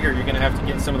get bigger, you're gonna have to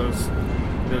get some of those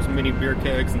mini beer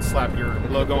kegs and slap your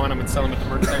logo on them and sell them at the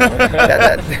merch table.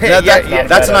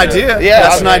 That's an idea. Yeah,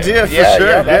 that's an idea for sure.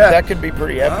 Yeah, that could be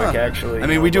pretty epic, actually. I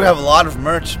mean, we do have a lot of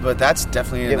merch, but that's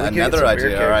definitely another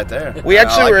idea right there. We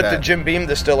actually were at the Jim Beam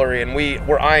distillery, and we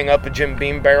were eyeing up a Jim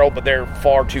Beam barrel, but they're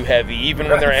far too heavy, even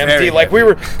when they're empty. Like we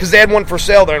were, because they had one for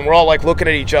sale there, and we're all like looking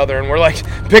at each other, and we're like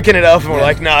picking it up, and we're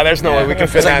like, nah, there's no way we can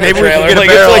fit that in the trailer. Maybe we can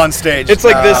get a barrel on stage. It's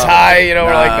like this high, we're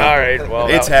like, all right, well,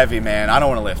 it's heavy, man. I don't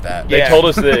want to lift that. They told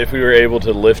us that if we were able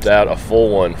to lift out a full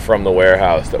one from the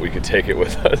warehouse, that we could take it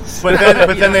with us. But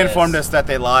then they informed us that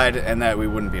they lied and that we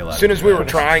wouldn't be allowed. As soon as we were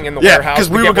trying in the Yeah, warehouse, 'cause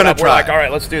we were gonna we're try. like, all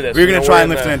right, let's do this. We were going to try and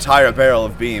we're lift in an the- entire barrel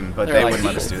of beam, but They're they like, wouldn't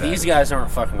let us do that. These guys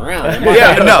aren't fucking around.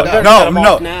 Yeah,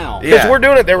 no. Now. Because Yeah. we're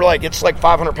doing it, they were like, it's like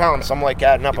 500 pounds. I'm like,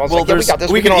 adding up. I was Well, like, yeah, we got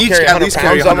this. we We can can all each carry at 100 least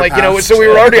carry pounds. I'm like, 100 you know, pounds. so we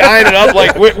were already eyeing it up.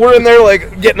 Like, we're in there,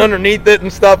 like, getting underneath it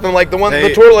and stuff. And, like, the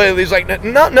toilet lady's like,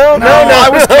 no. I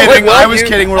was kidding. Like, well, I was you-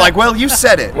 kidding. We're like, well, you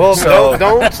said it. Well, so.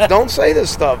 don't say this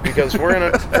stuff because we're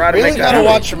going to try to Really make gotta that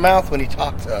watch your mouth when you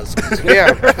talk to us.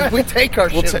 Yeah, We take our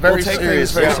shit We'll very take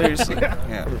seriously. things very seriously.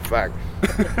 Yeah. in fact.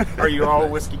 Are you all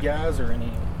whiskey guys or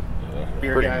any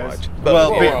beer Pretty guys? much.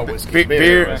 Well, We're all whiskey.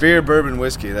 beer, bourbon,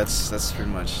 whiskey. That's pretty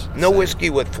much. No same. whiskey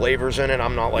with flavors in it.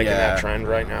 I'm not liking that trend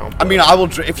right now. I mean, I will.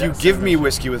 If you give me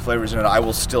whiskey with flavors in it, I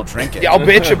will still drink it. Yeah, I'll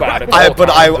bitch about it.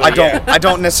 I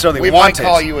don't necessarily We want might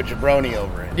call it. you a jabroni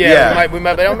over it. Yeah, we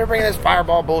might. Don't be bringing this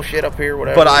fireball bullshit up here,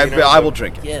 whatever. But I I will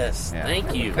drink it. Yes, Yeah.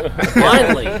 thank you.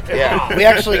 Finally. Yeah. We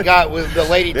actually got, the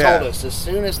lady Yeah. told us, as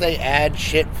soon as they add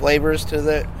shit flavors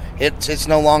to it's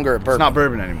no longer a bourbon. It's not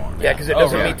bourbon anymore. Yeah, because it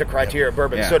doesn't yeah. meet the criteria of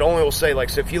bourbon. Yeah. So it only will say, like,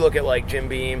 so if you look at, like, Jim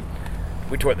Beam,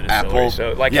 we toured the distillery. Apple.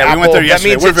 So, like, Yeah, Apple, we went there that yesterday.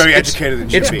 means We're it's- very it's- educated in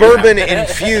Jim It's Beam. bourbon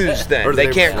infused then. Or They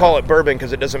they- can't call it bourbon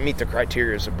because it doesn't meet the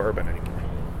criteria of bourbon anymore.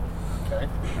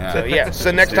 Yeah. So, yeah.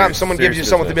 So next time someone gives you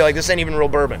something to be like, this ain't even real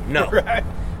bourbon. No.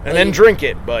 And then drink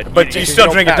it, but you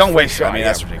still drink it. Don't waste it. I mean, Yeah.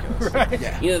 that's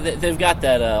ridiculous. You know, they've got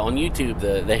that on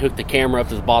YouTube. They hook the camera up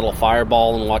to the bottle of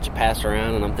Fireball and watch it pass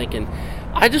around, and I'm thinking,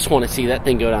 I just want to see that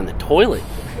thing go down the toilet.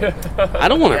 I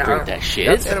don't want to drink that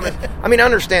shit. I mean, I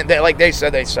understand that. Like they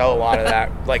said, they sell a lot of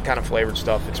that, like kind of flavored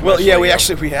stuff. It's Well, mostly, yeah, we you know,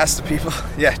 asked the people.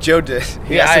 Yeah, Joad did.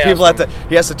 He Yeah, asked the I people asked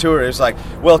he asked the tour. He was like,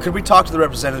 "Well, could we talk to the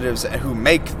representatives who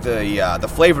make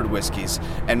the flavored whiskeys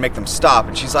and make them stop?"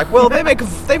 And she's like, "Well, they make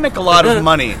a lot of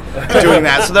money doing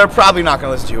that, so they're probably not going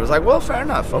to listen to you." I was like, "Well, fair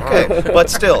enough, okay, but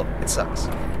still, it sucks."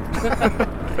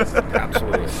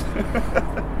 absolutely.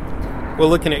 Well,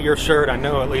 looking at your shirt, I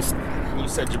know at least you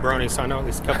said jabroni, so I know at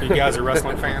least a couple of you guys are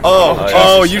wrestling fans.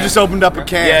 You just opened up a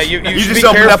can. Yeah, you just be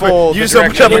opened careful up. You the just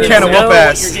opened up a direction can of you know whoop what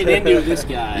ass. you're getting into with this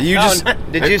guy. You just.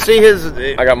 Did you see his?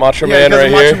 I got Macho Yeah, Man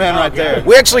right Macho here. Man right there.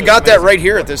 We actually got that right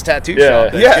here at this tattoo Yeah.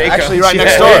 shop. that Yeah, Jake actually, owns. right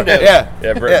next Yeah. door. Brando. Yeah.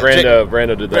 Yeah,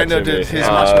 Brando did that Brando to did me. his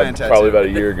Macho Man tattoo. Probably about a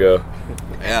year ago.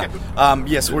 Yeah.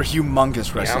 Yes, we're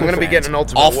humongous wrestling. Yeah, I'm gonna be fans. getting an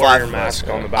Ultimate All Warrior five of us. mask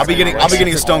on the back. I'll be getting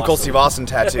a Stone Cold Awesome. Steve Austin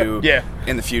tattoo. Yeah.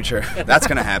 In the future, that's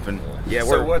gonna happen. Yeah,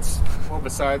 So we're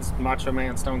besides Macho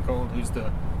Man, Stone Cold, who's the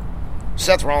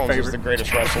Seth Rollins is favorite? the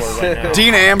greatest wrestler right now.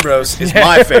 Dean Ambrose is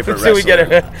my favorite So we wrestler.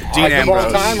 get it. Dean of all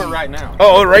Ambrose. time or right now?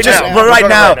 Oh, right Just now. but right We're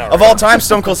now, talking of all time,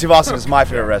 Stone Cold Steve Austin is my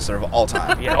favorite wrestler of all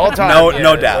time. Yeah, all time. No, Yeah,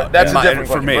 no doubt. That's In a different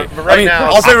for me. question. But right I mean,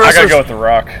 now, all favorite I gotta wrestlers. go with The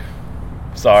Rock.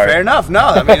 Sorry. Fair enough. No,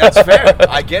 I mean that's fair.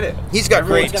 I get it. he's got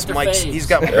great Everyone's got their mics. faves. He's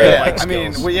got great Yeah, mic I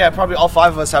mean, skills. probably all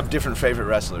five of us have different favorite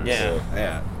wrestlers. Yeah.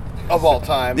 Yeah. Of all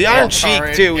time. The Iron All Sheik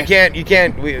current. too. We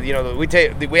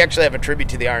actually have a tribute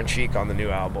to the Iron Sheik on the new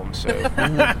album. So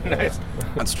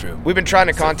That's true. we've been trying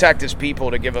to contact his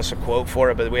people to give us a quote for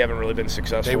it, but we haven't really been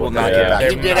successful. They will with not that get yet. back He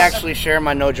to me. did actually share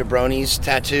my No Jabronis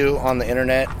tattoo on the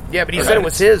internet. Yeah, but he said it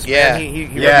was his. Yeah. Man. He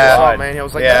Yeah. saw it, man. He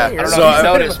was like, Yeah. "Hey, I don't so, know if you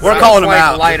noticed. we're but calling it's him like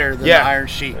out. lighter than Yeah. the Iron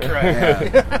Sheik.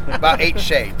 Yeah. About 8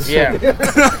 shades. yeah.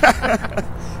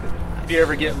 Do you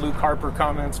ever get Luke Harper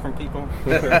comments from people?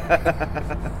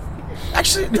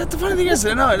 Actually, the funny thing is,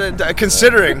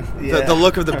 considering the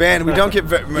look of the band, we don't get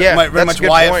very Yeah, very that's much a good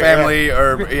Wyatt point, family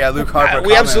or Luke Harper.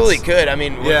 We absolutely could. I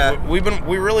mean, Yeah. we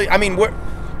really. I mean,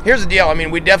 here's the deal. I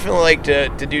mean, we definitely like to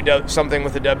do something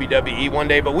with the WWE one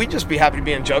day, but we'd just be happy to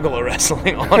be in Juggalo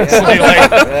wrestling. Honestly,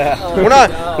 like we're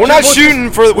not shooting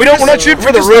for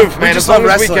the roof, man. We just as long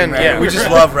love as we wrestling, can, man. yeah, We just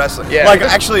love wrestling. Yeah. Like,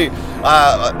 actually,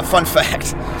 a fun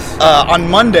fact: on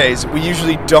Mondays we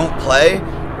usually don't play,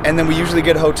 and then we usually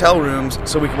get hotel rooms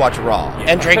so we can watch Raw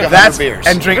And drink 100 beers.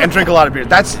 and drink a lot of beer.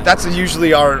 That's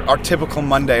usually our typical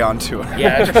Monday on tour.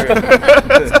 Yeah,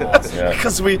 that's true. Yeah.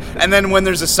 Because and then when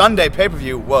there's a Sunday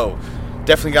pay-per-view, whoa,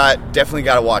 definitely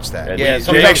got to watch that. And Yeah, Jake,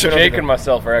 sometimes we don't Jake even- and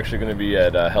myself are actually going to be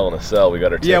at Hell in a Cell. We got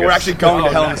our tickets. Yeah, we're actually going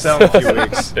to Hell in a Cell in a few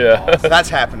weeks. Yeah. That's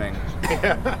happening.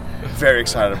 Very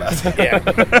excited about that.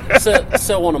 Yeah.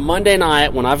 So on a Monday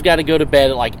night when I've got to go to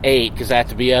bed at like 8 because I have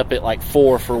to be up at like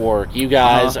 4 for work, you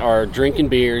guys are drinking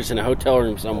beers in a hotel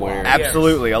room somewhere.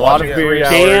 Absolutely, a lot of beer. 3 hours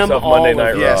Damn of all Monday of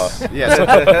Night you. Raw. Yes.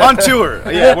 On tour.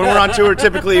 Yeah, when we're on tour,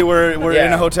 typically we're Yeah.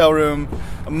 in a hotel room,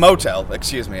 a motel.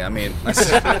 Excuse me. I mean,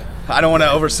 I don't want to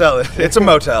oversell it. It's a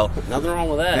motel. Nothing wrong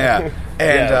with that. Yeah,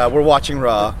 and we're watching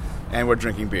Raw. And we're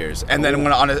drinking beers, and then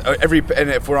when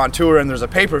if we're on tour and there's a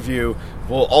pay-per-view,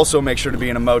 we'll also make sure to be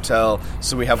in a motel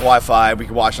so we have Wi-Fi. We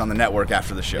can watch it on the network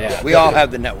after the show. Yeah. We all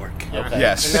have the network. Okay.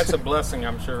 Yes. And that's a blessing,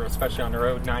 I'm sure, especially on the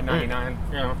road. $9.99.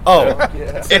 You know. Oh,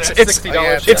 it's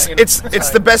 $60. it's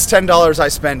the best $10 I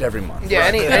spend every month. Yeah,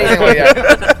 anything like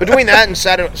that. Between that and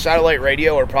satellite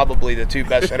radio are probably the two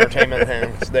best entertainment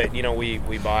things that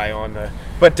we buy on the.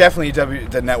 But definitely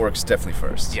the network's definitely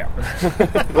first. Yeah.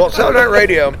 Well, satellite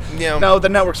radio. No, the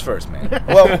network's first, man.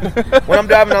 Well, when I'm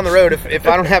driving down the road, if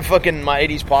I don't have fucking my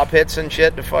 80s pop hits and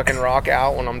shit to fucking rock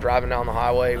out when I'm driving down the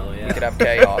highway, we could have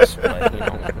chaos. But,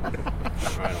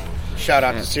 Shout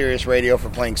out to Sirius Radio for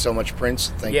playing so much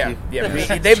Prince. Thank you. Yeah,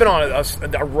 they've been on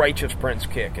a righteous Prince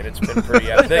kick, and it's been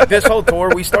pretty epic. This whole tour,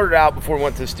 we started out before we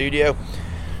went to the studio.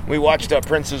 We watched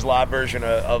Prince's live version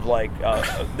of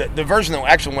the version that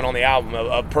actually went on the album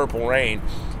of Purple Rain.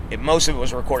 Most of it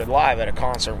was recorded live at a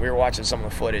concert. We were watching some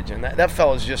of the footage, and that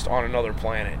fella's just on another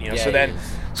planet.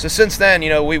 So since then,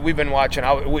 we've been watching.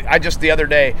 I just the other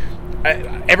day,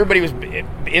 everybody was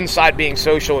inside being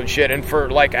social and shit, and for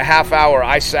like a half hour,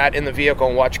 I sat in the vehicle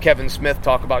and watched Kevin Smith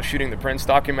talk about shooting the Prince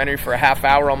documentary for a half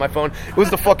hour on my phone. It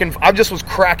was I just was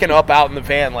cracking up out in the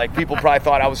van. Like, people probably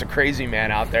thought I was a crazy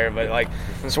man out there, but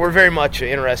so we're very much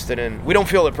interested in. We don't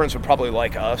feel that Prince would probably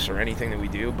like us or anything that we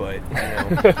do, but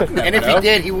and if he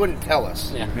did, he wouldn't tell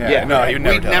us. Yeah. No, he would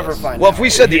never. We'd never find out. Well, if we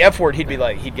said the F word, he'd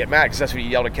get mad because that's what he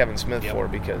yelled at Kevin Smith for,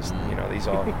 because these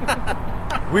all.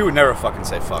 We would never fucking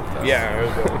say fuck, though. Yeah.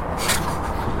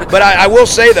 But I will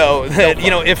say, though, that,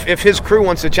 if his crew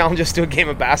wants to challenge us to a game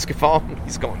of basketball,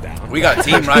 he's going down. We got a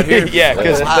team right here. Yeah,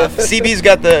 because CB's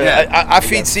got the... I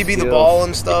feed CB the ball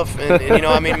and stuff,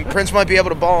 and Prince might be able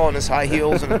to ball on his high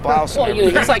heels and his blouse. Well,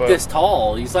 he's like this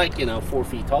tall. He's like, 4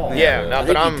 feet tall. Yeah,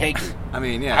 but I'm...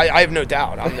 I have no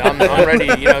doubt. I'm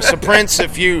ready. So Prince,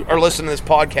 if you are listening to this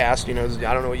podcast,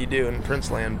 I don't know what you do in Prince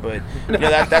land, but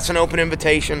that's an open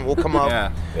invitation. We'll come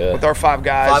up with our 5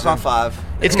 guys. 5 on 5.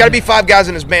 It's got to be 5 guys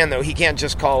in his band, though. He can't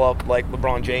just call up like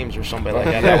LeBron James or somebody like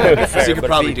that. That wouldn't be fair. So you could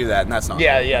probably do that, and that's not.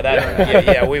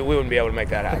 We wouldn't be able to make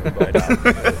that happen. But,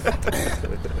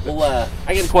 well,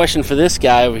 I got a question for this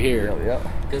guy over here.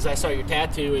 Because I saw your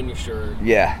tattoo and your shirt.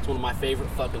 Yeah. It's one of my favorite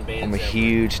fucking bands. I'm a ever.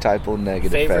 huge Typo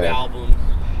Negative favorite fan. album.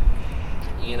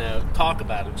 Talk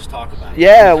about it. Just talk about it.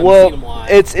 Yeah, well,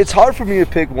 it's hard for me to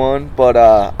pick one, but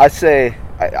I'd say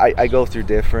I go through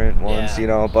different ones,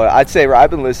 But I'd say I've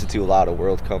been listening to a lot of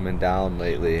World Coming Down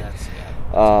lately.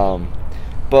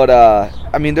 But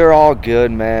they're all good,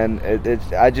 man.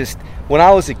 When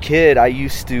I was a kid, I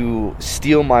used to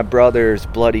steal my brother's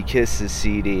Bloody Kisses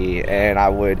CD, and I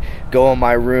would go in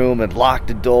my room and lock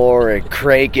the door and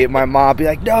crank it. My mom would be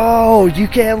like, "No, you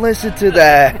can't listen to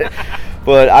that."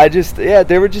 But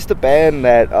they were just a band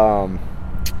that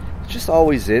just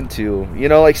always into.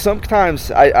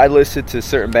 Sometimes I listen to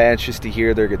certain bands just to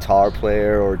hear their guitar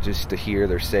player or just to hear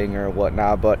their singer or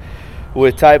whatnot, but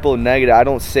with Typo Negative, I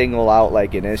don't single out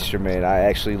like an instrument. I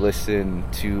actually listen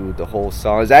to the whole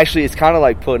song. It's kind of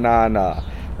like putting on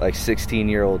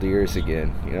 16-year-old ears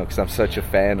again, because I'm such a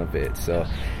fan of it. So,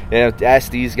 ask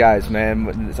these guys,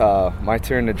 man. My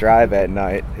turn to drive at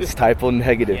night. It's Typo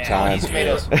Negative time. He's made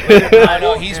us. I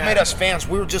know he's made us fans.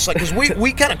 We were just like, because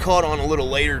we kind of caught on a little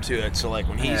later to it. So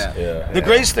when he's the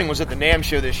greatest thing was at the NAMM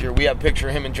show this year. We have a picture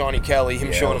of him and Johnny Kelly,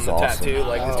 showing him the tattoo,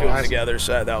 the two of them together.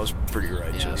 So that was pretty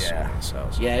righteous.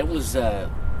 It was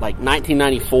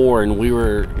 1994, and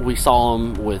we saw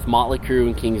him with Motley Crue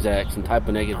and King's X, and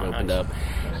Typo Negative opened up.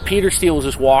 Peter Steele was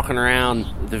just walking around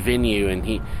the venue, and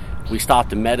we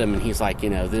stopped and met him, and he's like,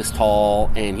 this tall,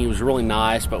 and he was really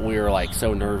nice, but we were like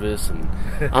so nervous, and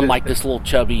I'm like this little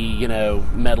chubby,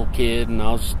 metal kid, and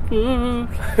I was,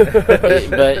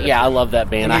 but yeah, I love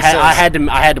that band. I had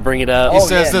to bring it up. He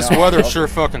says this weather sure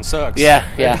fucking sucks. Yeah.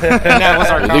 And that was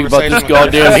our conversation. About this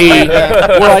goddamn heat.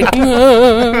 We're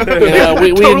like,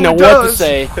 we didn't know what to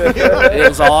say. It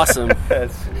was awesome.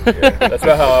 That's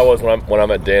not how I was when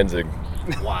I'm at Danzig.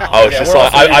 Wow. I was just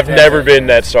like, I've never been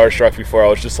that starstruck before. I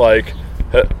was just like,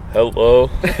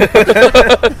 hello.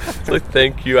 It's like,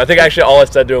 thank you. I think actually all I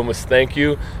said to him was thank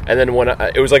you. And then when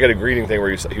it was like at a greeting thing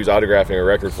where he was autographing a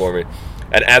record for me.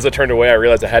 And as I turned away, I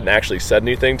realized I hadn't actually said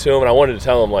anything to him. And I wanted to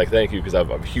tell him, thank you, because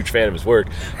I'm a huge fan of his work.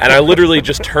 And I literally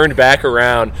just turned back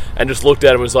around and just looked at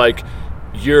him and was like,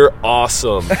 "You're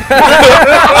awesome."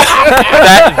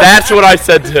 That's what I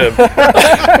said to him.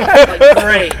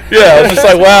 Great. Yeah, I was just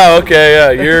like, wow, okay,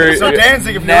 yeah, you're... So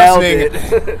Danzig, if you're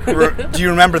listening, do you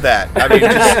remember that?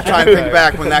 Just try and think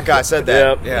back when that guy said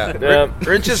that.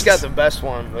 Rich has got the best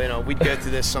one. We'd go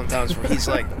through this sometimes where he's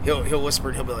like, he'll whisper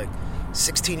and he'll be like,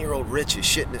 16-year-old Rich is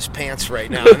shitting his pants right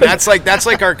now. And that's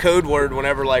like our code word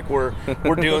whenever like we're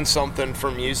doing something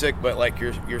for music, but like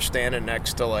you're standing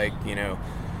next to like, you know,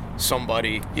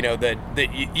 somebody, you know, that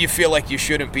you feel like you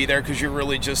shouldn't be there because you're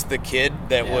really just the kid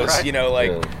that was, right. You know,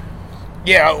 like,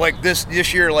 yeah, like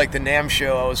this year, like the NAMM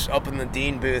show, I was up in the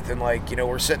Dean booth and like, you know,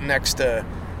 we're sitting next to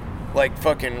like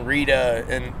fucking Rita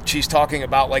and she's talking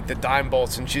about like the dime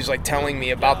bolts and she's like telling me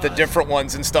about the different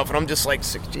ones and stuff and I'm just like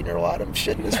 16-year-old Adam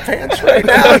shitting his pants right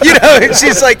now, you know, and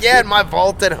she's like, yeah, in my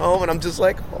vault at home, and I'm just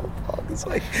like, oh fuck, it's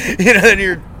like, you know, and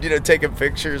you're, you know, taking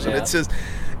pictures and it's just,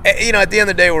 you know, at the end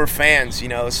of the day we're fans, you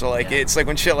know, so like it's like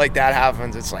when shit like that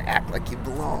happens, it's like act like you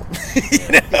belong.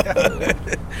 You know?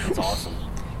 It's awesome.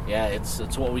 Yeah, it's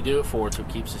what we do it for. It's what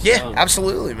keeps us young. young.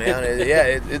 Absolutely, man.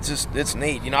 It's just, it's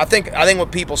neat. You know, I think when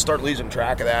people start losing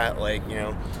track of that, like, you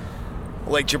know,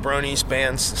 like Jabroni's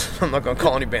bands, I'm not going to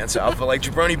call any bands out, but like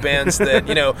Jabroni bands that,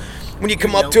 you know, when you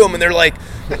come up to them and they're like,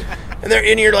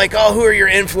 and you're like, oh, who are your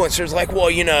influencers? Like,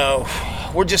 well, you know,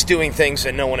 we're just doing things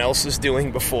that no one else is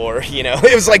doing before, you know.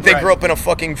 It was like they grew up in a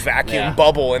fucking vacuum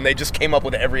bubble and they just came up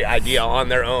with every idea on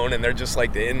their own and they're just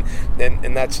like, and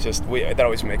that's just, that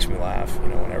always makes me laugh, you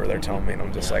know, whenever they're telling me, and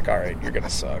I'm just like, all right, you're going to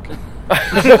suck.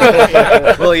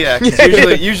 Well, yeah,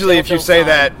 'cause usually if you say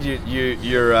that,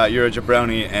 you're a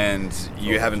jabroni and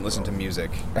you haven't listened to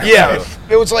music. Yeah, so.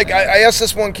 It was like, I asked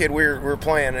this one kid, we were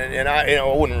playing, and I, you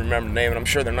know, I wouldn't remember the name, and I'm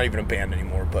sure they're not even a band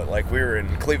anymore, but like we were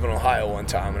in Cleveland, Ohio one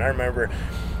time, and I remember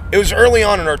it was early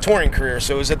on in our touring career,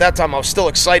 so it was at that time I was still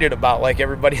excited about like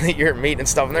everybody that you're meeting and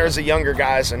stuff, and there was a younger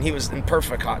guys, and he was in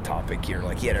perfect Hot Topic gear,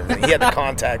 like he had everything, he had the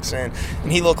contacts in,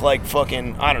 and he looked like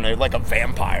fucking, I don't know, like a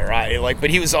vampire, right? Like,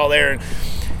 but he was all there,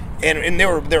 and they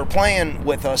were playing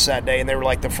with us that day, and they were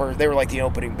like the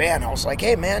opening band. I was like,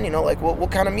 hey man, you know, like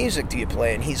what kind of music do you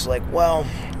play? And he's like, well,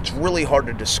 it's really hard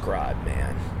to describe,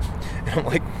 man. And I'm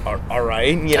like, all right,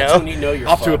 you That's know. When you know you're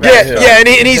off to a bad hill. Yeah,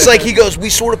 and he's like, he goes, we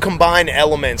sort of combine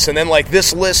elements, and then like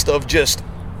this list of just,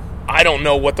 I don't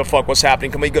know what the fuck was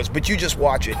happening. He goes, but you just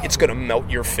watch it, it's gonna melt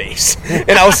your face.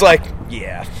 And I was like,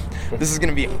 yeah. This is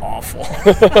gonna be awful.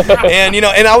 And you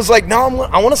know, and I was like, no,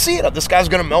 I want to see it. This guy's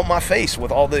gonna melt my face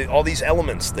with all these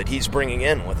elements that he's bringing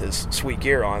in with his sweet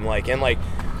gear on, like, and like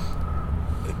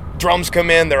drums come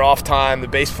in, they're off time, the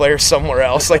bass player's somewhere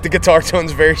else, like the guitar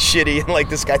tone's very shitty, and like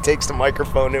this guy takes the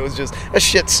microphone, it was just a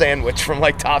shit sandwich from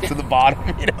like top to the bottom,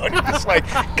 you know, and you're just like,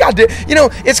 god damn, you know,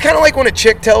 it's kind of like when a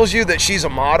chick tells you that she's a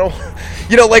model,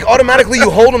 you know, like automatically you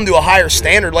hold them to a higher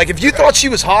standard. Like if you thought she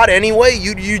was hot anyway,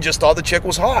 you just thought the chick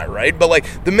was hot, right? But like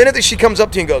the minute that she comes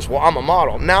up to you and goes, well, I'm a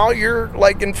model, now you're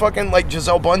like in fucking like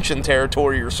Giselle Bundchen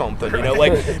territory or something, you know,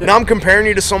 like now I'm comparing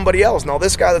you to somebody else. Now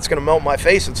this guy that's gonna melt my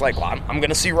face, it's like, well, I'm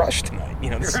gonna see Rush tonight, you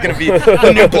know, this is gonna be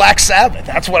the new Black Sabbath.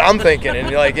 That's what I'm thinking. And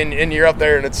you're like, and you're up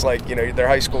there, and it's like, you know, their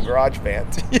high school garage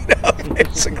band, you know,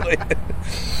 basically.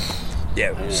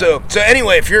 Yeah. So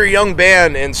anyway, if you're a young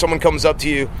band and someone comes up to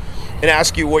you and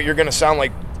asks you what you're gonna sound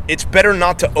like, it's better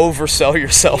not to oversell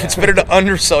yourself. Yeah. It's better to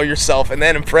undersell yourself and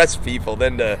then impress people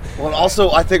than to. Well, and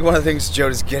also I think one of the things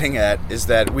Joad is getting at is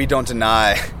that we don't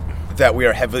deny that we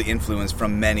are heavily influenced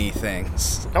from many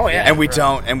things. Oh yeah, and we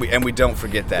don't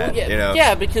forget that. Well, yeah, you know?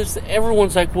 Yeah, because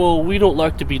everyone's like, "Well, we don't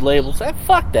like to be labeled."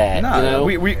 Fuck that. No,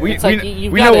 you know?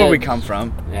 we know where we come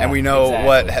from, and we know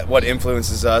what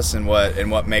influences us and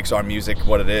what makes our music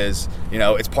what it is. You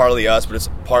know, it's partly us, but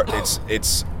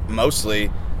it's mostly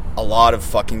a lot of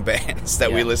fucking bands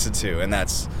that we listen to, and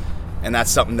that's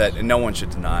something that no one should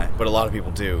deny, but a lot of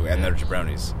people do, and they're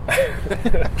jabronis.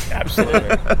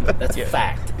 Absolutely. That's a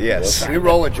fact. Yes. We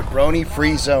roll a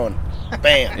jabroni-free zone.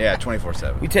 Bam. Yeah,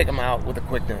 24/7. We take them out with a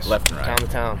quickness. Left and right. Town to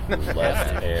town.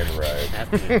 Left and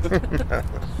right.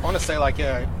 I want to say, like,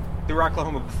 through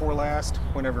Oklahoma Before Last,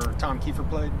 whenever Tom Keifer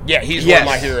played. Yeah, he's one of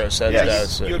my heroes.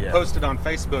 You had posted on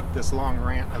Facebook this long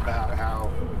rant about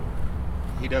how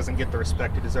he doesn't get the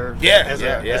respect he deserves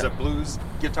as a blues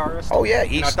guitarist. Oh yeah,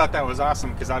 and I thought that was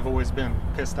awesome because I've always been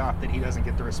pissed off that he doesn't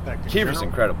get the respect. Keifer's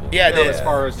incredible. Yeah, as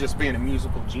far as just being a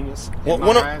musical genius. Well,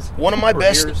 one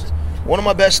of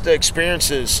my best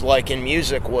experiences, like in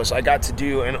music, was I got to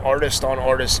do an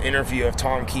artist-on-artist interview of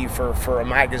Tom Keifer for a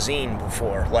magazine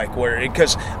before, like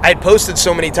because I had posted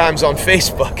so many times on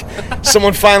Facebook.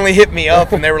 Someone finally hit me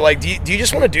up and they were like, "Do you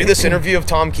just want to do this interview of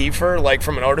Tom Keifer, like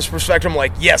from an artist perspective?" I'm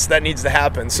like, "Yes, that needs to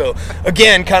happen." So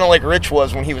again, kind of like Rich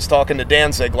was when he was talking to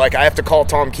Danzig, like I have to call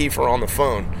Tom Keifer on the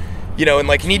phone, you know,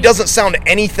 and he doesn't sound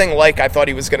anything like I thought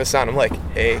he was going to sound. I'm like,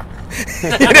 "Hey,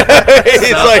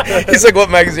 he's like, what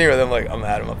magazine are they? I'm like, I'm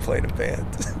Adam. I'm playing a band.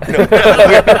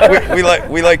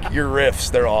 We like your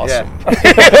riffs. They're awesome.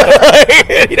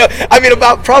 Yeah.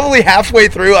 About probably halfway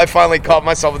through, I finally caught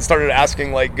myself and started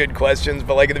asking like good questions.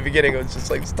 But like at the beginning, it was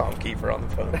just like, it's Tom Keifer on the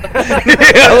phone.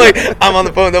 I'm on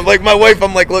the phone. I'm like, my wife.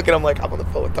 I'm like looking. I'm like, I'm on the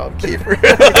phone with Tom Keifer.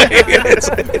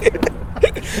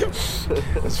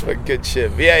 That's fucking good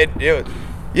shit. But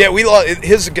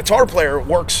his guitar player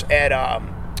works at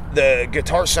the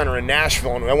Guitar Center in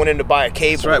Nashville, and I went in to buy a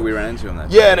cable. That's right, we ran into him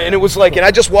that time. And it was like, and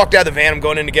I just walked out of the van, I'm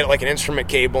going in to get like an instrument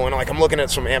cable, and like I'm looking at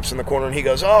some amps in the corner, and he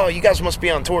goes, oh, you guys must be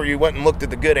on tour. You went and looked at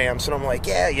the good amps, and I'm like,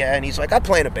 yeah, and he's like, I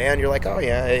play in a band. You're like, oh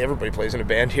yeah, everybody plays in a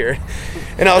band here.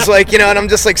 And I was like, and I'm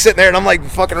just like sitting there, and I'm like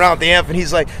fucking around with the amp, and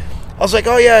he's like, I was like,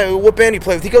 oh yeah, what band do you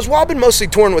play with? He goes, well, I've been mostly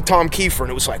touring with Tom Keifer, and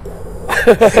it was like,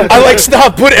 I like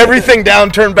stopped, put everything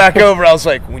down, turned back over. I was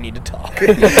like, we need to talk.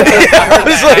 And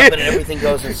everything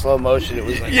goes in slow motion. It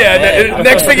was like,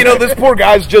 next thing you know, this poor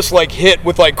guy's just like hit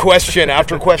with like question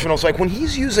after question. I was like, when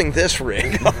he's using this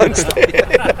rig on stage.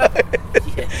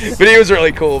 But he was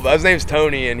really cool. His name's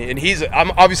Tony, and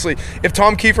I'm obviously, if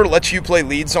Tom Keifer lets you play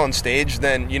leads on stage,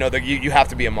 then you have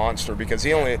to be a monster, because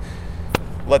he only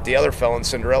let the other fella in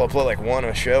Cinderella play like one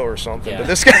a show or something. Yeah. But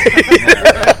this guy.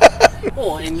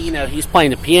 Well, and he's playing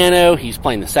the piano, he's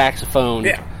playing the saxophone.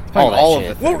 Yeah. All of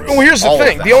it. Well, here's the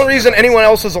thing. The only reason anyone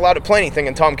else is allowed to play anything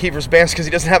in Tom Keifer's band is because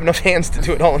he doesn't have enough hands to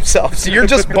do it all himself. So you're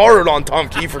just borrowed on Tom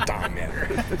Keifer time, man.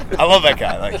 I love that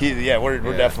guy. Like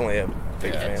we're definitely a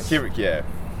big fan.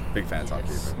 Big fan of Tom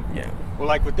Keifer. Yeah. Well,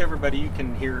 like with everybody, you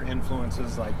can hear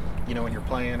influences, like when you're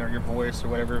playing or your voice or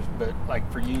whatever. But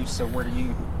like for you, so where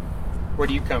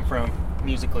do you come from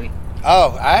musically?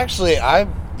 Oh, I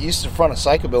used to front a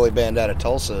psychobilly band out of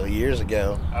Tulsa years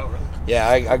ago. Oh, really? Yeah,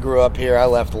 I grew up here. I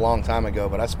left a long time ago,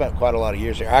 but I spent quite a lot of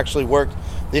years here. I actually worked.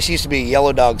 This used to be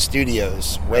Yellow Dog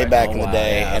Studios way back in the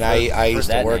day, and I used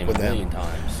to work with them.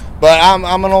 Times. But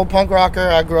I'm an old punk rocker.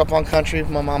 I grew up on country.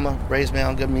 My mama raised me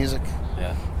on good music.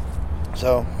 Yeah.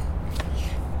 So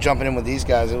jumping in with these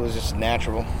guys, it was just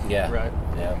natural. Yeah. Right.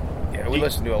 Yeah. Yeah, we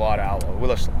listen to a lot of outlaw. We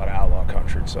listen to a lot of outlaw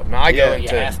country and stuff. Now you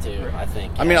have to. I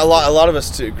think. I mean, a lot of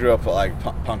us too grew up like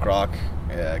punk rock.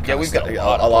 Yeah, we've got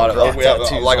a lot of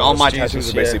like all my tattoos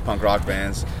are basically punk rock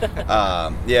bands.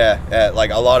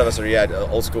 Like a lot of us are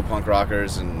old school punk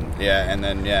rockers, and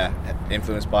then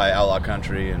influenced by outlaw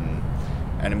country and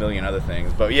a million other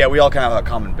things. But we all kind of have a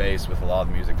common base with a lot of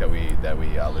the music that we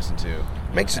listen to.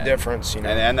 Makes a difference,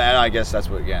 And I guess that's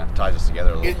what ties us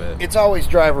together a little bit. It's always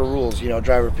driver rules,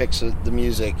 Driver picks the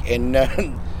music, and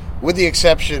with the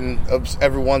exception of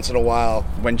every once in a while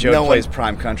when Joad plays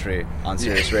Prime Country on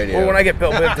Sirius Radio. Well, when I get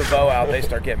Bill Big Devoe out, they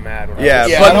start getting mad.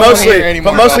 But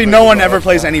mostly no one ever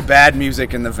plays any bad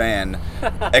music in the van,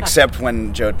 except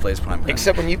when Joad plays Prime Country.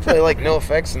 Except when you play like No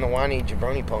Effects and the whiny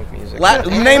jabroni punk music.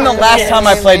 Name the last time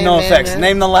I played No Effects.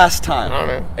 Name the last time. I don't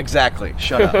know. Exactly.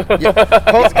 Shut up.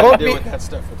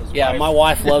 My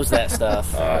wife loves that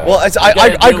stuff.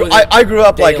 I grew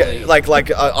up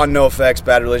like on No Effects,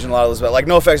 Bad Religion, a lot of those. Like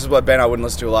No Effects is what band I wouldn't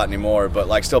listen to a lot anymore, but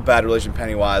like still Bad Religion,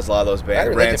 Pennywise, a lot of those bands.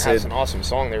 Bad Religion has an awesome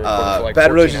song they recorded for like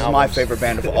Bad Religion albums. is my favorite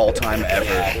band of all time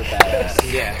ever.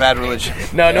 Yeah. Bad Religion.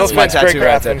 No Offense, great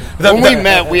graphing. When we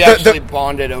met, we actually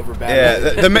bonded over Bad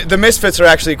Religion. The Misfits are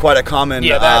actually quite a common.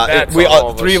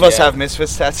 Three of us have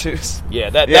Misfits tattoos. Yeah,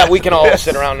 that we can all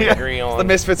sit around and agree on. The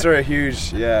Misfits are a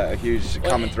huge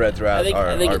common thread throughout.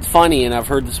 I think it's funny, and I've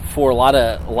heard this before. A lot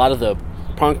of the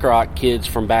punk rock kids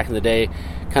from back in the day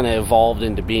kind of evolved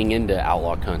into being into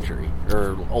outlaw country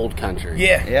or old country.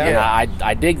 And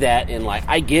I dig that, and like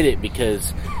I get it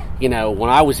because when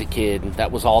I was a kid,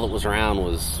 that was all that was around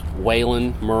was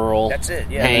Waylon, Merle, that's it.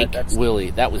 Yeah, Hank,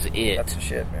 Willie. That was it. That's the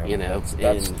shit, man.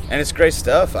 And it's great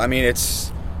stuff. I mean,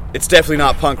 it's definitely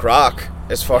not punk rock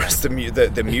as far as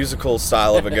the musical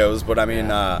style of it goes, but I mean,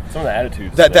 some of the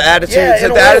attitudes. The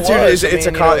attitude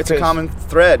is a common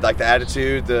thread. Like the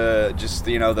attitude,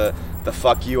 the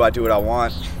fuck you, I do what I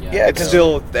want. Yeah, it's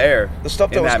still there. The stuff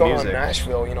that was going on music. in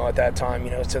Nashville, at that time,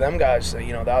 to them guys,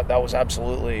 that was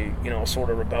absolutely, sort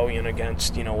of rebellion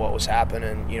against, what was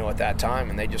happening, at that time,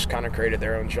 and they just kind of created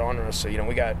their own genre. So,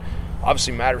 we got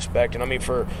obviously mad respect, and I mean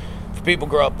for people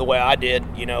grow up the way I did,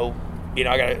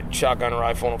 I got a shotgun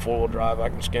rifle and a four-wheel drive. I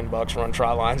can skin bucks, run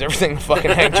tri-lines, everything the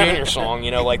fucking Hank Jr. song.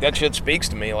 Like that shit speaks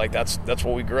to me. Like that's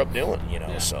what we grew up doing.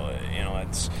 So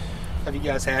it's. Have you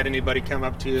guys had anybody come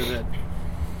up to you that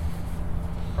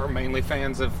are mainly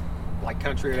fans of like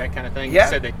country or that kind of thing, Yeah. you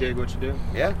said they dig what you do.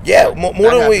 Yeah,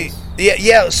 more than we.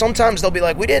 Yeah. Sometimes they'll be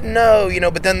like, we didn't know,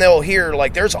 but then they'll hear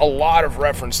like there's a lot of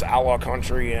reference to outlaw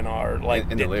country in our like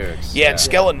in the lyrics. Yeah, and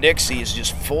Skeleton Dixie is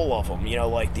just full of them.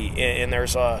 Like and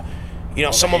there's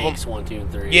some of them. 1, 2,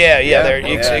 and 3. Yeah.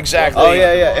 Exactly. Oh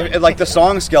yeah. And like the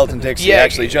song Skeleton Dixie.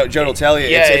 Actually, Joad will tell you.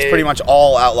 It's pretty much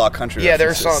all outlaw country. Yeah,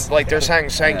 there's references. some like there's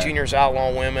Hank Jr.'s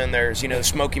Outlaw Women. There's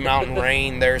Smoky Mountain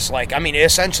Rain. There's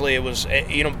essentially it was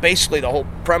basically the whole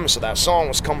premise of that song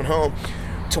was coming home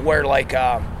to where like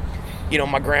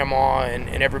my grandma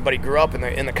and everybody grew up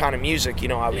in the kind of music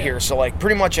out here. So like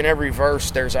pretty much in every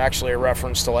verse there's actually a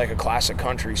reference to like a classic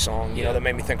country song that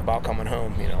made me think about coming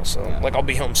home. So like I'll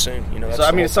be home soon. That's so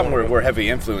I mean it's something we're heavily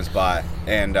influenced by,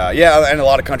 and and a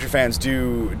lot of country fans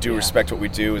do respect what we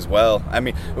do as well. I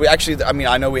mean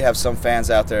I know we have some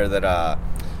fans out there that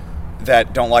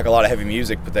don't like a lot of heavy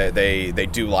music, but they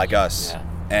do like us. Yeah.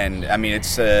 And I mean,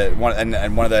 it's one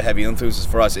of the heavy influences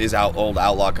for us is old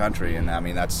outlaw country, and I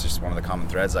mean that's just one of the common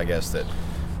threads, I guess,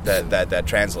 that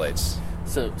translates.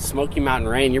 So Smoky Mountain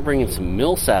Rain, you're bringing some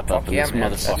Milsap up in this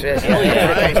motherfucker. Hell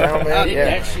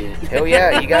yeah! Hell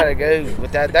yeah! You gotta go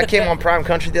with that. That came on Prime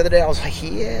Country the other day. I was like,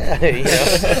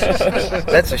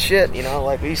 that's the shit.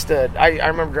 Like we used to. I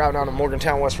remember driving down to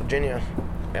Morgantown, West Virginia.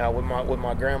 With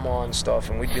my grandma and stuff,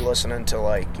 and we'd be listening to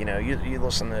like you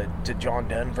listen to John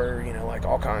Denver, like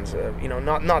all kinds of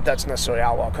not that's necessarily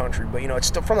outlaw country, but it's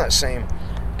still from that same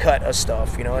cut of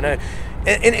stuff, and at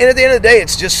the end of the day,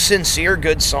 it's just sincere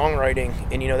good songwriting,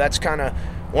 and that's kind of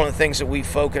one of the things that we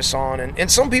focus on, and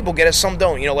some people get it, some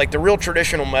don't. Like the real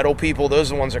traditional metal people,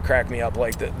 those are the ones that crack me up.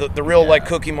 Like the real like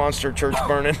Cookie Monster church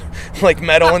burning like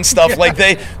metal and stuff. Like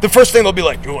the first thing they'll be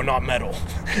like, "You're not metal,"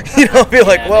 Be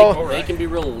like, well, they can be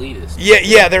real elitist.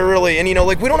 Yeah, they're really, and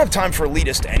like we don't have time for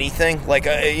elitist anything. Like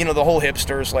the whole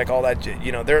hipsters, like all that.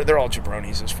 They're all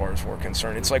jabronis as far as we're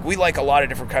concerned. It's like we like a lot of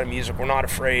different kind of music. We're not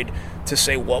afraid to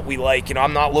say what we like.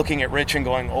 I'm not looking at Rich and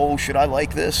going, "Oh, should I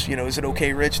like this? Is it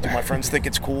okay, Rich? Do my friends think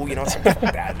it's cool?" It's like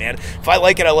that, man. If I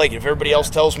like it, I like it. If everybody else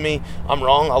tells me I'm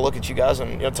wrong, I'll look at you guys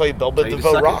and I'll tell you, Belle Biv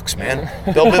DeVoe rocks, man.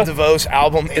 Belle Biv DeVoe's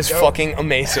album is fucking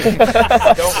amazing. Don't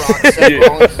rock.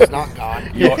 Rollins is not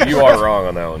God. You are wrong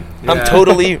on that one. Yeah. I'm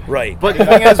totally right. But the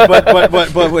thing is,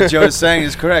 but what Joe is saying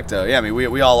is correct, though. Yeah, I mean,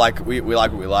 we all like we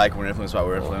like what we like. We're influenced by what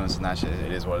we're influenced, and that shit,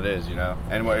 it is what it is,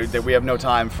 And we have no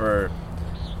time for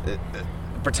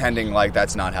pretending like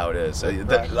that's not how it is. A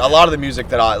lot of the music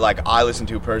that I listen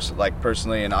to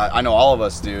personally, and I know all of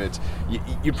us do.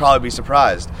 You'd probably be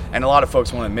surprised, and a lot of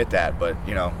folks won't admit that. But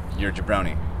you're a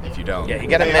jabroni if you don't. Yeah, you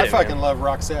gotta admit I fucking love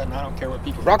Roxette, and I don't care what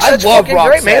people. Roxette's fucking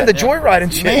great, man. The Joyride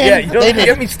and shit. Man, you don't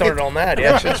get me started on that.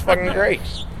 Yeah, shit's fucking great.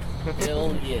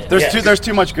 Hell yeah. There's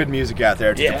too much good music out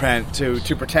there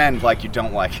to pretend like you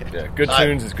don't like it. Yeah, good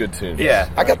tunes is good tunes. Yeah,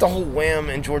 I got the whole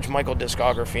Wham and George Michael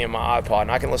discography in my iPod,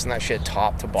 and I can listen to that shit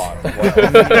top to bottom.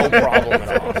 No problem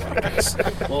at all.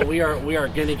 Well, we are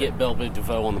going to get Belle Biv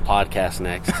DeVoe on the podcast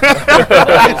next.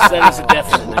 That is a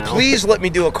definite now. Please let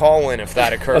me do a call-in if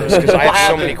that occurs, because I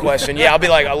have so many questions. Yeah, I'll be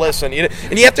like, listen,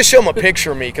 and you have to show them a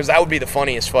picture of me, because that would be the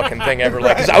funniest fucking thing ever.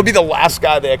 Like, because I would be the last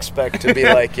guy they expect to be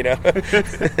like,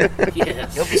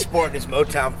 Yes. He'll be sporting his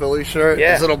Motown Philly shirt,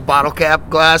 Yeah. his little bottle cap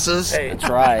glasses. Hey, That's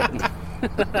right.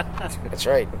 that's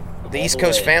right. The East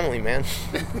Coast family, man.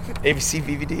 ABC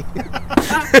VVD.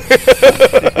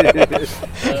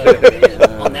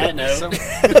 On that note.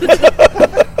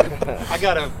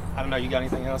 I don't know, you got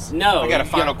anything else? No. I got a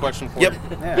final question for Yep.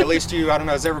 you. At least you, I don't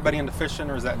know, is everybody into fishing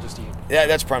or is that just you? Yeah,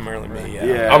 that's primarily me,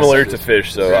 yeah. I'm allergic to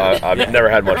fish, so I've never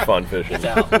had much fun fishing.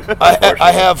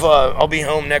 I have, I'll be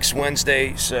home next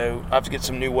Wednesday, so I have to get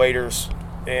some new waders.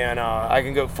 And I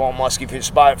can go fall muskie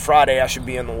fish. By Friday, I should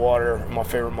be in the water in my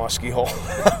favorite muskie hole.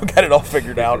 I've got it all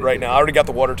figured out right now. I already got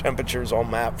the water temperatures all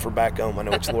mapped for back home. I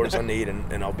know which lures I need,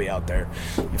 and I'll be out there.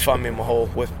 You find me in my hole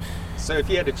with. So if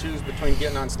you had to choose between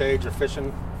getting on stage or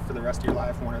fishing for the rest of your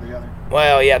life, one or the other?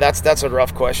 Well, yeah, that's a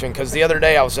rough question, because the other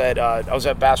day I was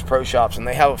at Bass Pro Shops, and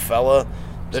they have a fella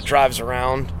that drives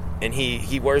around. And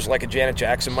he wears like a Janet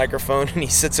Jackson microphone, and he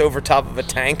sits over top of a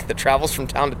tank that travels from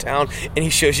town to town, and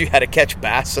he shows you how to catch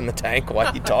bass in the tank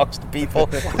while he talks to people.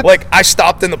 Like, I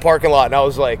stopped in the parking lot, and I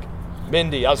was like,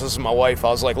 Mindy, this is my wife, I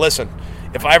was like, listen,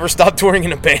 if I ever stop touring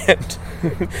in a band,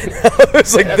 I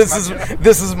was like,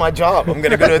 this is my job. I'm going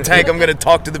to go to a tank, I'm going to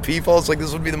talk to the people. It's like,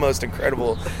 this would be the most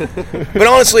incredible. But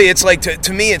honestly, it's like,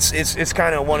 to me, it's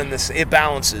kind of one in this, it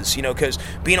balances, because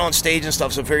being on stage and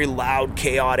stuff is a very loud,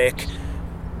 chaotic,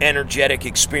 energetic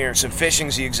experience, and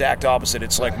fishing's the exact opposite.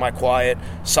 It's like my quiet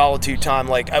solitude time.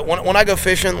 Like when I go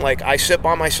fishing, like I sit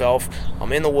by myself.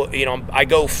 I'm in the I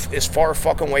go as far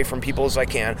fucking away from people as I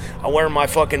can. I wear my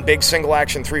fucking big single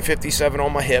action 357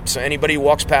 on my hips, so anybody who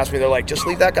walks past me, they're like, just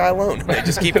leave that guy alone. They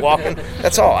just keep walking.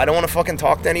 That's all. I don't want to fucking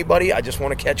talk to anybody. I just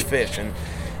want to catch fish.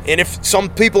 And if some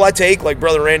people I take, like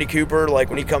Brother Randy Cooper, like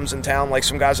when he comes in town, like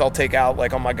some guys I'll take out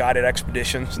like on my guided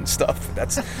expeditions and stuff.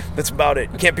 That's about it.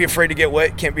 Can't be afraid to get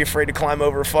wet. Can't be afraid to climb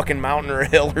over a fucking mountain or a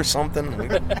hill or something. We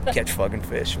catch fucking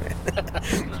fish, man.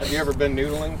 Have you ever been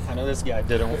noodling? I know this guy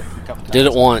did it a couple times. Did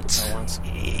it once.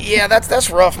 Yeah,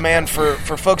 that's rough, man, for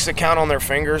folks that count on their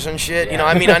fingers and shit. Yeah.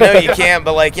 I mean, I know you can't,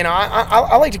 but like,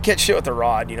 I like to catch shit with the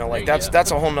rod. Like that's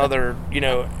a whole nother,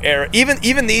 era.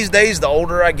 Even these days, the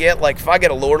older I get, like if I get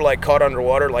a lure like caught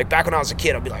underwater, like back when I was a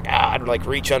kid, I'd be like, I'd like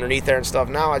reach underneath there and stuff.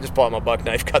 Now I just pull out my buck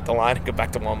knife, cut the line, and go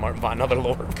back to Walmart and buy another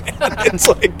lure. It's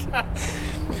like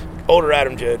older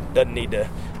Adam Joad doesn't need to.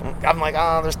 I'm like,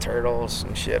 there's turtles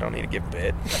and shit. I don't need to get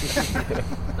bit.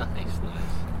 Nice.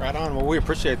 Right on. Well, we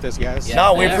appreciate this, guys. Yeah,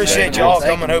 no, we appreciate y'all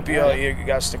coming. Hope you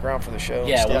guys stick around for the show.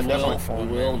 Yeah, we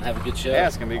will and have a good show. Yeah,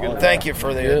 it's going to be good. Thank you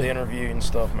for the interview and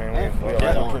stuff, man. We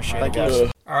appreciate it,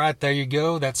 guys. All right, there you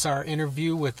go. That's our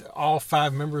interview with all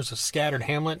 5 members of Scattered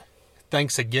Hamlet.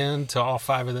 Thanks again to all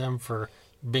 5 of them for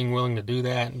being willing to do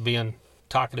that and being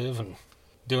talkative and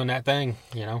doing that thing,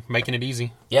 making it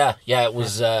easy. Yeah, it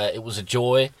was a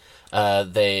joy.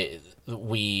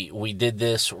 We did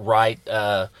this right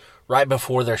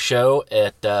before their show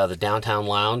at the Downtown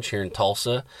Lounge here in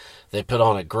Tulsa. They put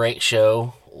on a great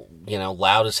show,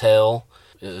 loud as hell.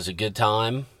 It was a good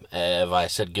time. Have I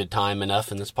said good time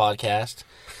enough in this podcast?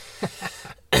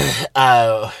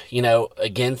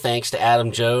 Again, thanks to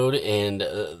Adam Joad and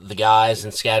the guys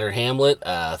in Scattered Hamlet.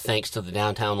 Thanks to the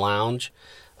Downtown Lounge.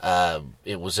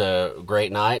 It was a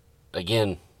great night.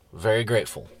 Again, very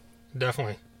grateful.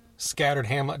 Definitely.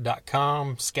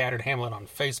 ScatteredHamlet.com, Scattered Hamlet on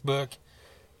Facebook,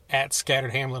 at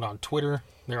Scattered Hamlet on Twitter.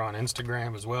 They're on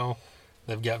Instagram as well.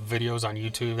 They've got videos on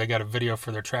YouTube. They got a video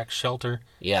for their track Shelter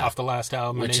off the last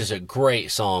album. Which is a great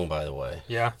song, by the way.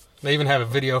 Yeah. They even have a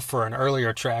video for an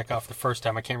earlier track off the first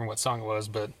time. I can't remember what song it was,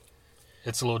 but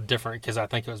it's a little different because I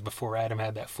think it was before Adam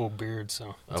had that full beard.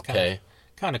 So it's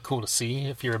kind of cool to see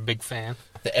if you're a big fan.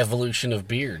 The evolution of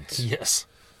beards. Yes.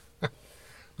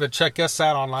 But check us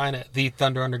out online at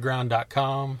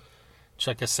thethunderunderground.com.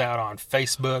 Check us out on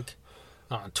Facebook,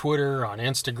 on Twitter, on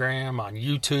Instagram, on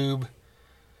YouTube.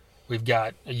 We've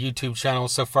got a YouTube channel.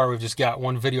 So far, we've just got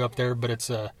one video up there, but it's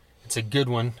a good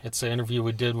one. It's an interview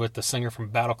we did with the singer from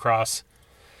Battlecross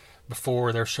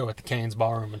before their show at the Canes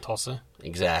Ballroom in Tulsa.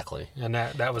 Exactly. And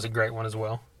that was a great one as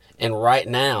well. And right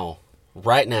now,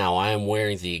 I am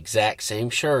wearing the exact same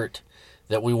shirt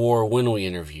that we wore when we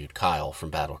interviewed Kyle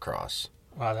from Battlecross.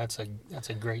 Wow, that's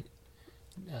a great...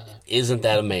 Isn't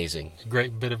that amazing? A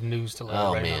great bit of news to learn.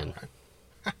 Oh, man.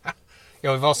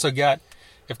 We've also got...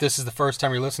 If this is the first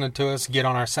time you're listening to us, get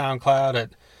on our SoundCloud at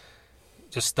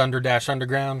just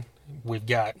Thunder-Underground. We've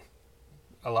got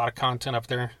a lot of content up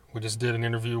there. We just did an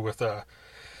interview with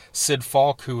Sid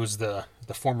Falk, who was the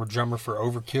former drummer for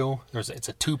Overkill. It's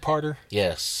a 2-parter.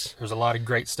 Yes. There's a lot of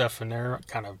great stuff in there,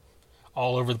 kind of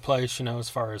all over the place, as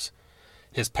far as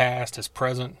his past, his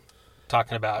present,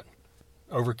 talking about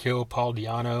Overkill, Paul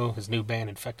Diano, his new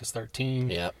band Infectus 13.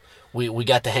 Yep. We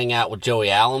got to hang out with Joey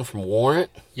Allen from Warrant.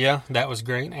 Yeah, that was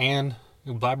great. And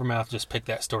Blabbermouth just picked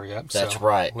that story up. That's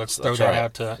right. Let's throw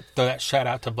that shout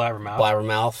out to Blabbermouth.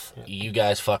 Blabbermouth, you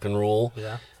guys fucking rule.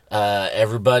 Yeah.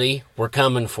 Everybody, we're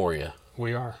coming for you.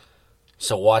 We are.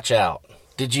 So watch out.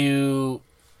 Did you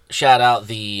shout out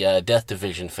the Death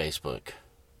Division Facebook?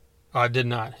 I did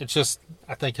not.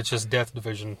 I think it's just Death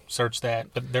Division. Search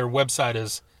that. But their website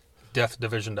is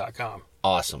deathdivision.com.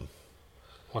 Awesome.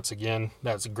 Once again,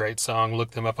 that's a great song.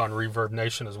 Look them up on Reverb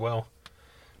Nation as well,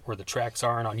 where the tracks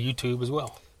are, and on YouTube as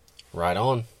well. Right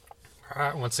on. All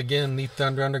right, once again,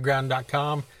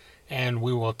 thethunderunderground.com, and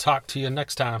we will talk to you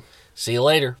next time. See you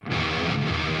later.